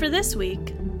 That's it for this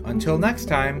week. Until next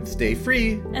time, stay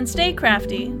free! And stay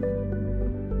crafty.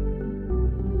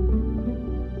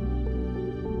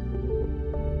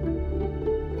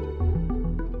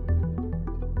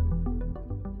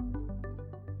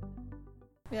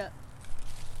 Yeah.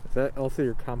 Is that also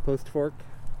your compost fork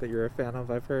that you're a fan of,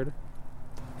 I've heard?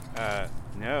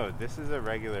 No, this is a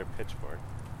regular pitchfork.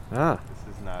 Ah.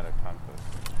 This is not a compost.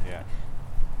 Yeah.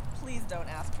 Please don't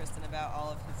ask Tristan about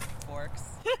all of his forks.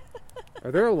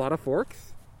 Are there a lot of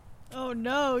forks? Oh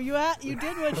no, you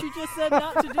did what you just said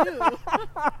not to do.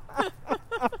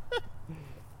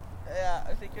 Yeah,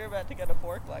 I think you're about to get a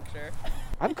fork lecture.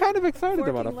 I'm kind of excited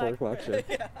about a Forking fork lecture.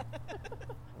 Yeah.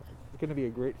 It's going to be a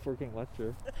great forking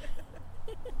lecture.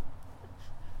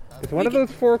 Is one of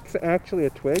those forks actually a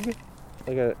twig?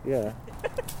 Yeah.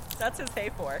 That's his hay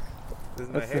fork. This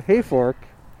is my That's hay the hay fork.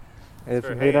 And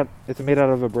for it's made out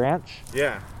of a branch.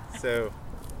 Yeah. So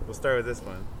we'll start with this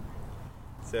one.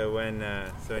 So when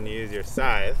you use your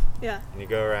scythe Yeah. and you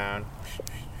go around,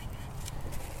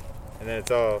 and then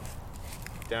it's all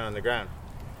down on the ground.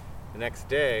 The next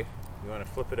day you want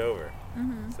to flip it over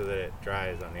so that it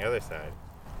dries on the other side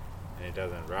and it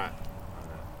doesn't rot on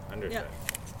the underside. Yep.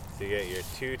 So you get your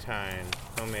 2-tine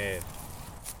homemade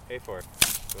hay fork.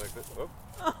 So like this. Whoop.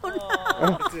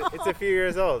 It's a few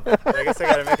years old. I guess I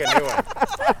gotta make a new one.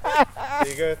 So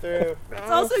you go through.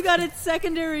 It's also got its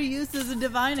secondary use as a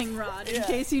divining rod in Yeah.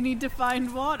 case you need to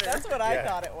find water. That's what I Yeah.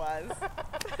 thought it was.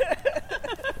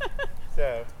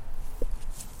 So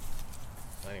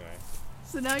anyway,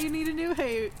 So now you need a new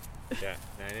hay, yeah.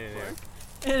 Now I need a new.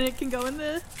 and it can go in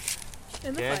the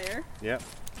Okay. fire. Yep.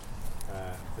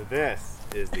 So this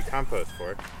is the compost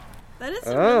fork, That is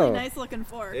a Oh. really nice looking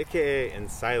fork. aka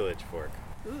ensilage fork.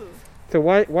 Ooh. So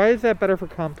why is that better for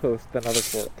compost than other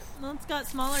forks? Well, it's got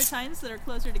smaller tines that are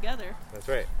closer together. That's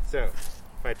right. So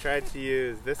if I tried to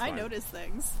use this I one, notice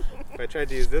things. if I tried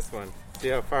to use this one, see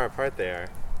how far apart they are.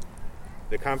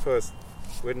 The compost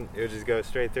it would just go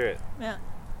straight through it. Yeah.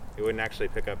 It wouldn't actually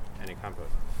pick up any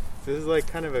compost. So this is like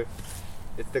kind of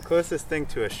it's the closest thing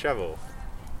to a shovel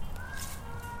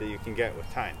that you can get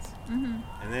with tines.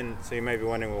 And then, so you might be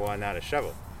wondering, well, why not a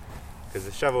shovel? Because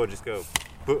the shovel would just go,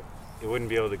 boop, it wouldn't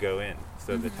be able to go in.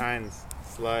 So the tines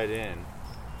slide in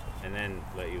and then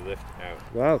let you lift out.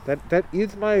 Wow, that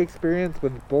is my experience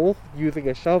with both using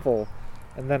a shovel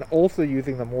and then also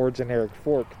using the more generic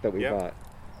fork that we Yep. bought.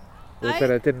 Was that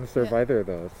it didn't serve either of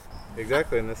those.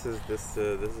 Exactly, and this is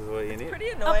what you need. Pretty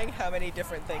annoying how many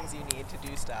different things you need to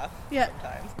do stuff. Yeah.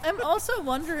 Sometimes. I'm also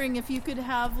wondering if you could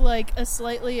have like a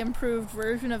slightly improved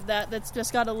version of that's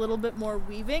just got a little bit more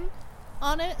weaving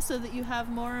on it, so that you have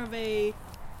more of a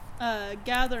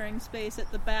gathering space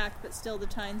at the back, but still the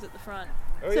tines at the front.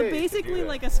 Oh, So yeah, you could do basically that,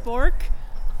 like yeah. a spork,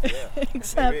 Yeah.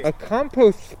 except Maybe. A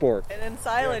compost spork. An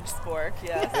ensilage spork,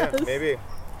 yes. Yeah, maybe.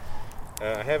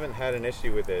 I haven't had an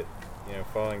issue with it,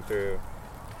 falling through,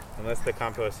 unless the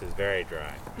compost is very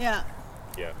dry. yeah.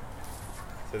 Yep.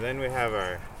 So then we have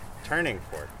our turning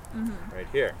fork right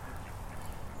here.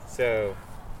 So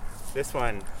this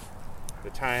one, the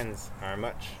tines are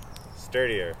much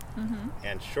sturdier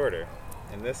and shorter,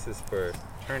 and this is for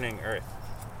turning earth.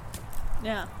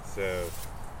 Yeah. So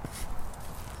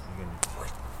you can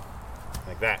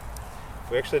like that.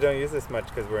 We actually don't use this much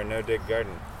because we're a no-dig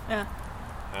garden.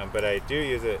 Yeah. But I do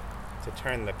use it to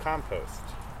turn the compost.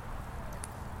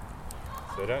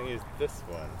 So I don't use this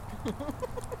one to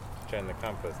turn the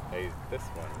compost. I use this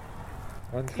one.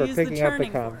 One's for Use the picking up the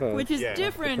turning fork, compost. which is Yeah.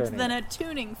 different Turning than it. a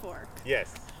tuning fork.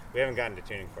 Yes, we haven't gotten to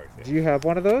tuning forks yet. Do you have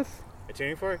one of those? A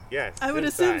tuning fork? Yes. I it's would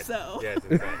assume inside. so. Yeah, it's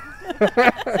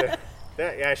inside.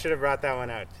 I should have brought that one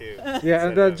out too. Yeah, and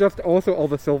Instead then of- just also all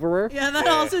the silverware. Yeah, and then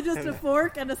Yeah. also just a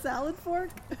fork and a salad fork.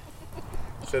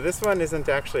 So this one isn't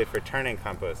actually for turning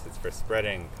compost; it's for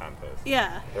spreading compost.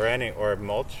 Yeah. Or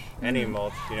mulch, any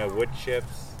mulch. Wood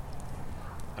chips,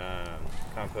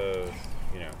 compost.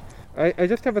 I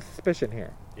just have a suspicion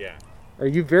here. Yeah. Are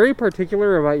you very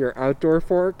particular about your outdoor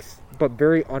forks, but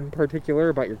very unparticular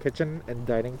about your kitchen and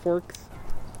dining forks?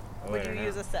 Well, Would I you don't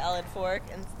use know. a salad fork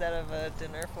instead of a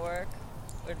dinner fork,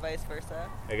 or vice versa?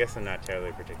 I guess I'm not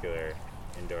terribly particular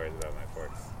indoors about my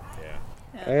forks. Yeah.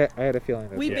 Yeah. I had a feeling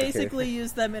that We was the case. basically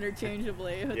use them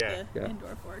interchangeably with Yeah. the Yeah.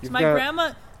 indoor forks. You've My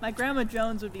got- grandma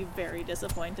Jones would be very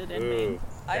disappointed in me. Ooh,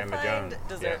 I Grandma find Jones.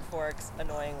 dessert Yeah. forks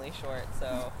annoyingly short,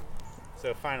 so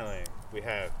So finally, we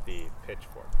have the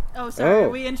pitchfork. Oh, sorry, Oh.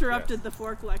 we interrupted Yes. the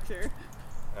fork lecture.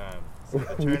 So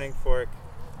the turning fork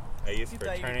I use you for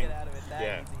thought you could turning. get out of it that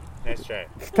Yeah. easy. Nice try.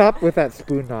 Stop with that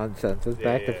spoon nonsense. It's Yeah,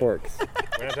 back to yeah. forks.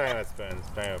 We're not talking about spoons,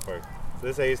 we're talking about forks. So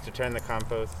this I use to turn the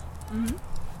compost. Mhm.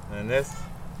 And then this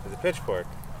is a pitchfork,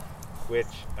 which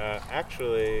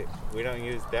actually we don't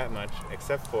use that much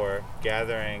except for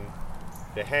gathering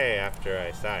the hay after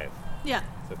I scythe. Yeah.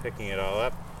 So picking it all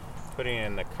up, putting it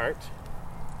in the cart.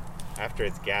 After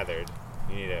it's gathered,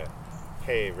 you need a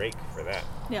hay rake for that.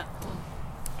 Yeah.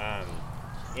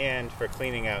 And for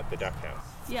cleaning out the duck house.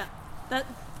 Yeah. That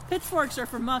pitchforks are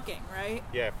for mucking, right?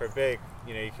 Yeah, for big,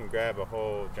 you can grab a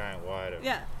whole giant wad of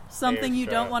Yeah. Something you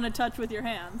straw. don't want to touch with your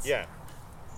hands. Yeah,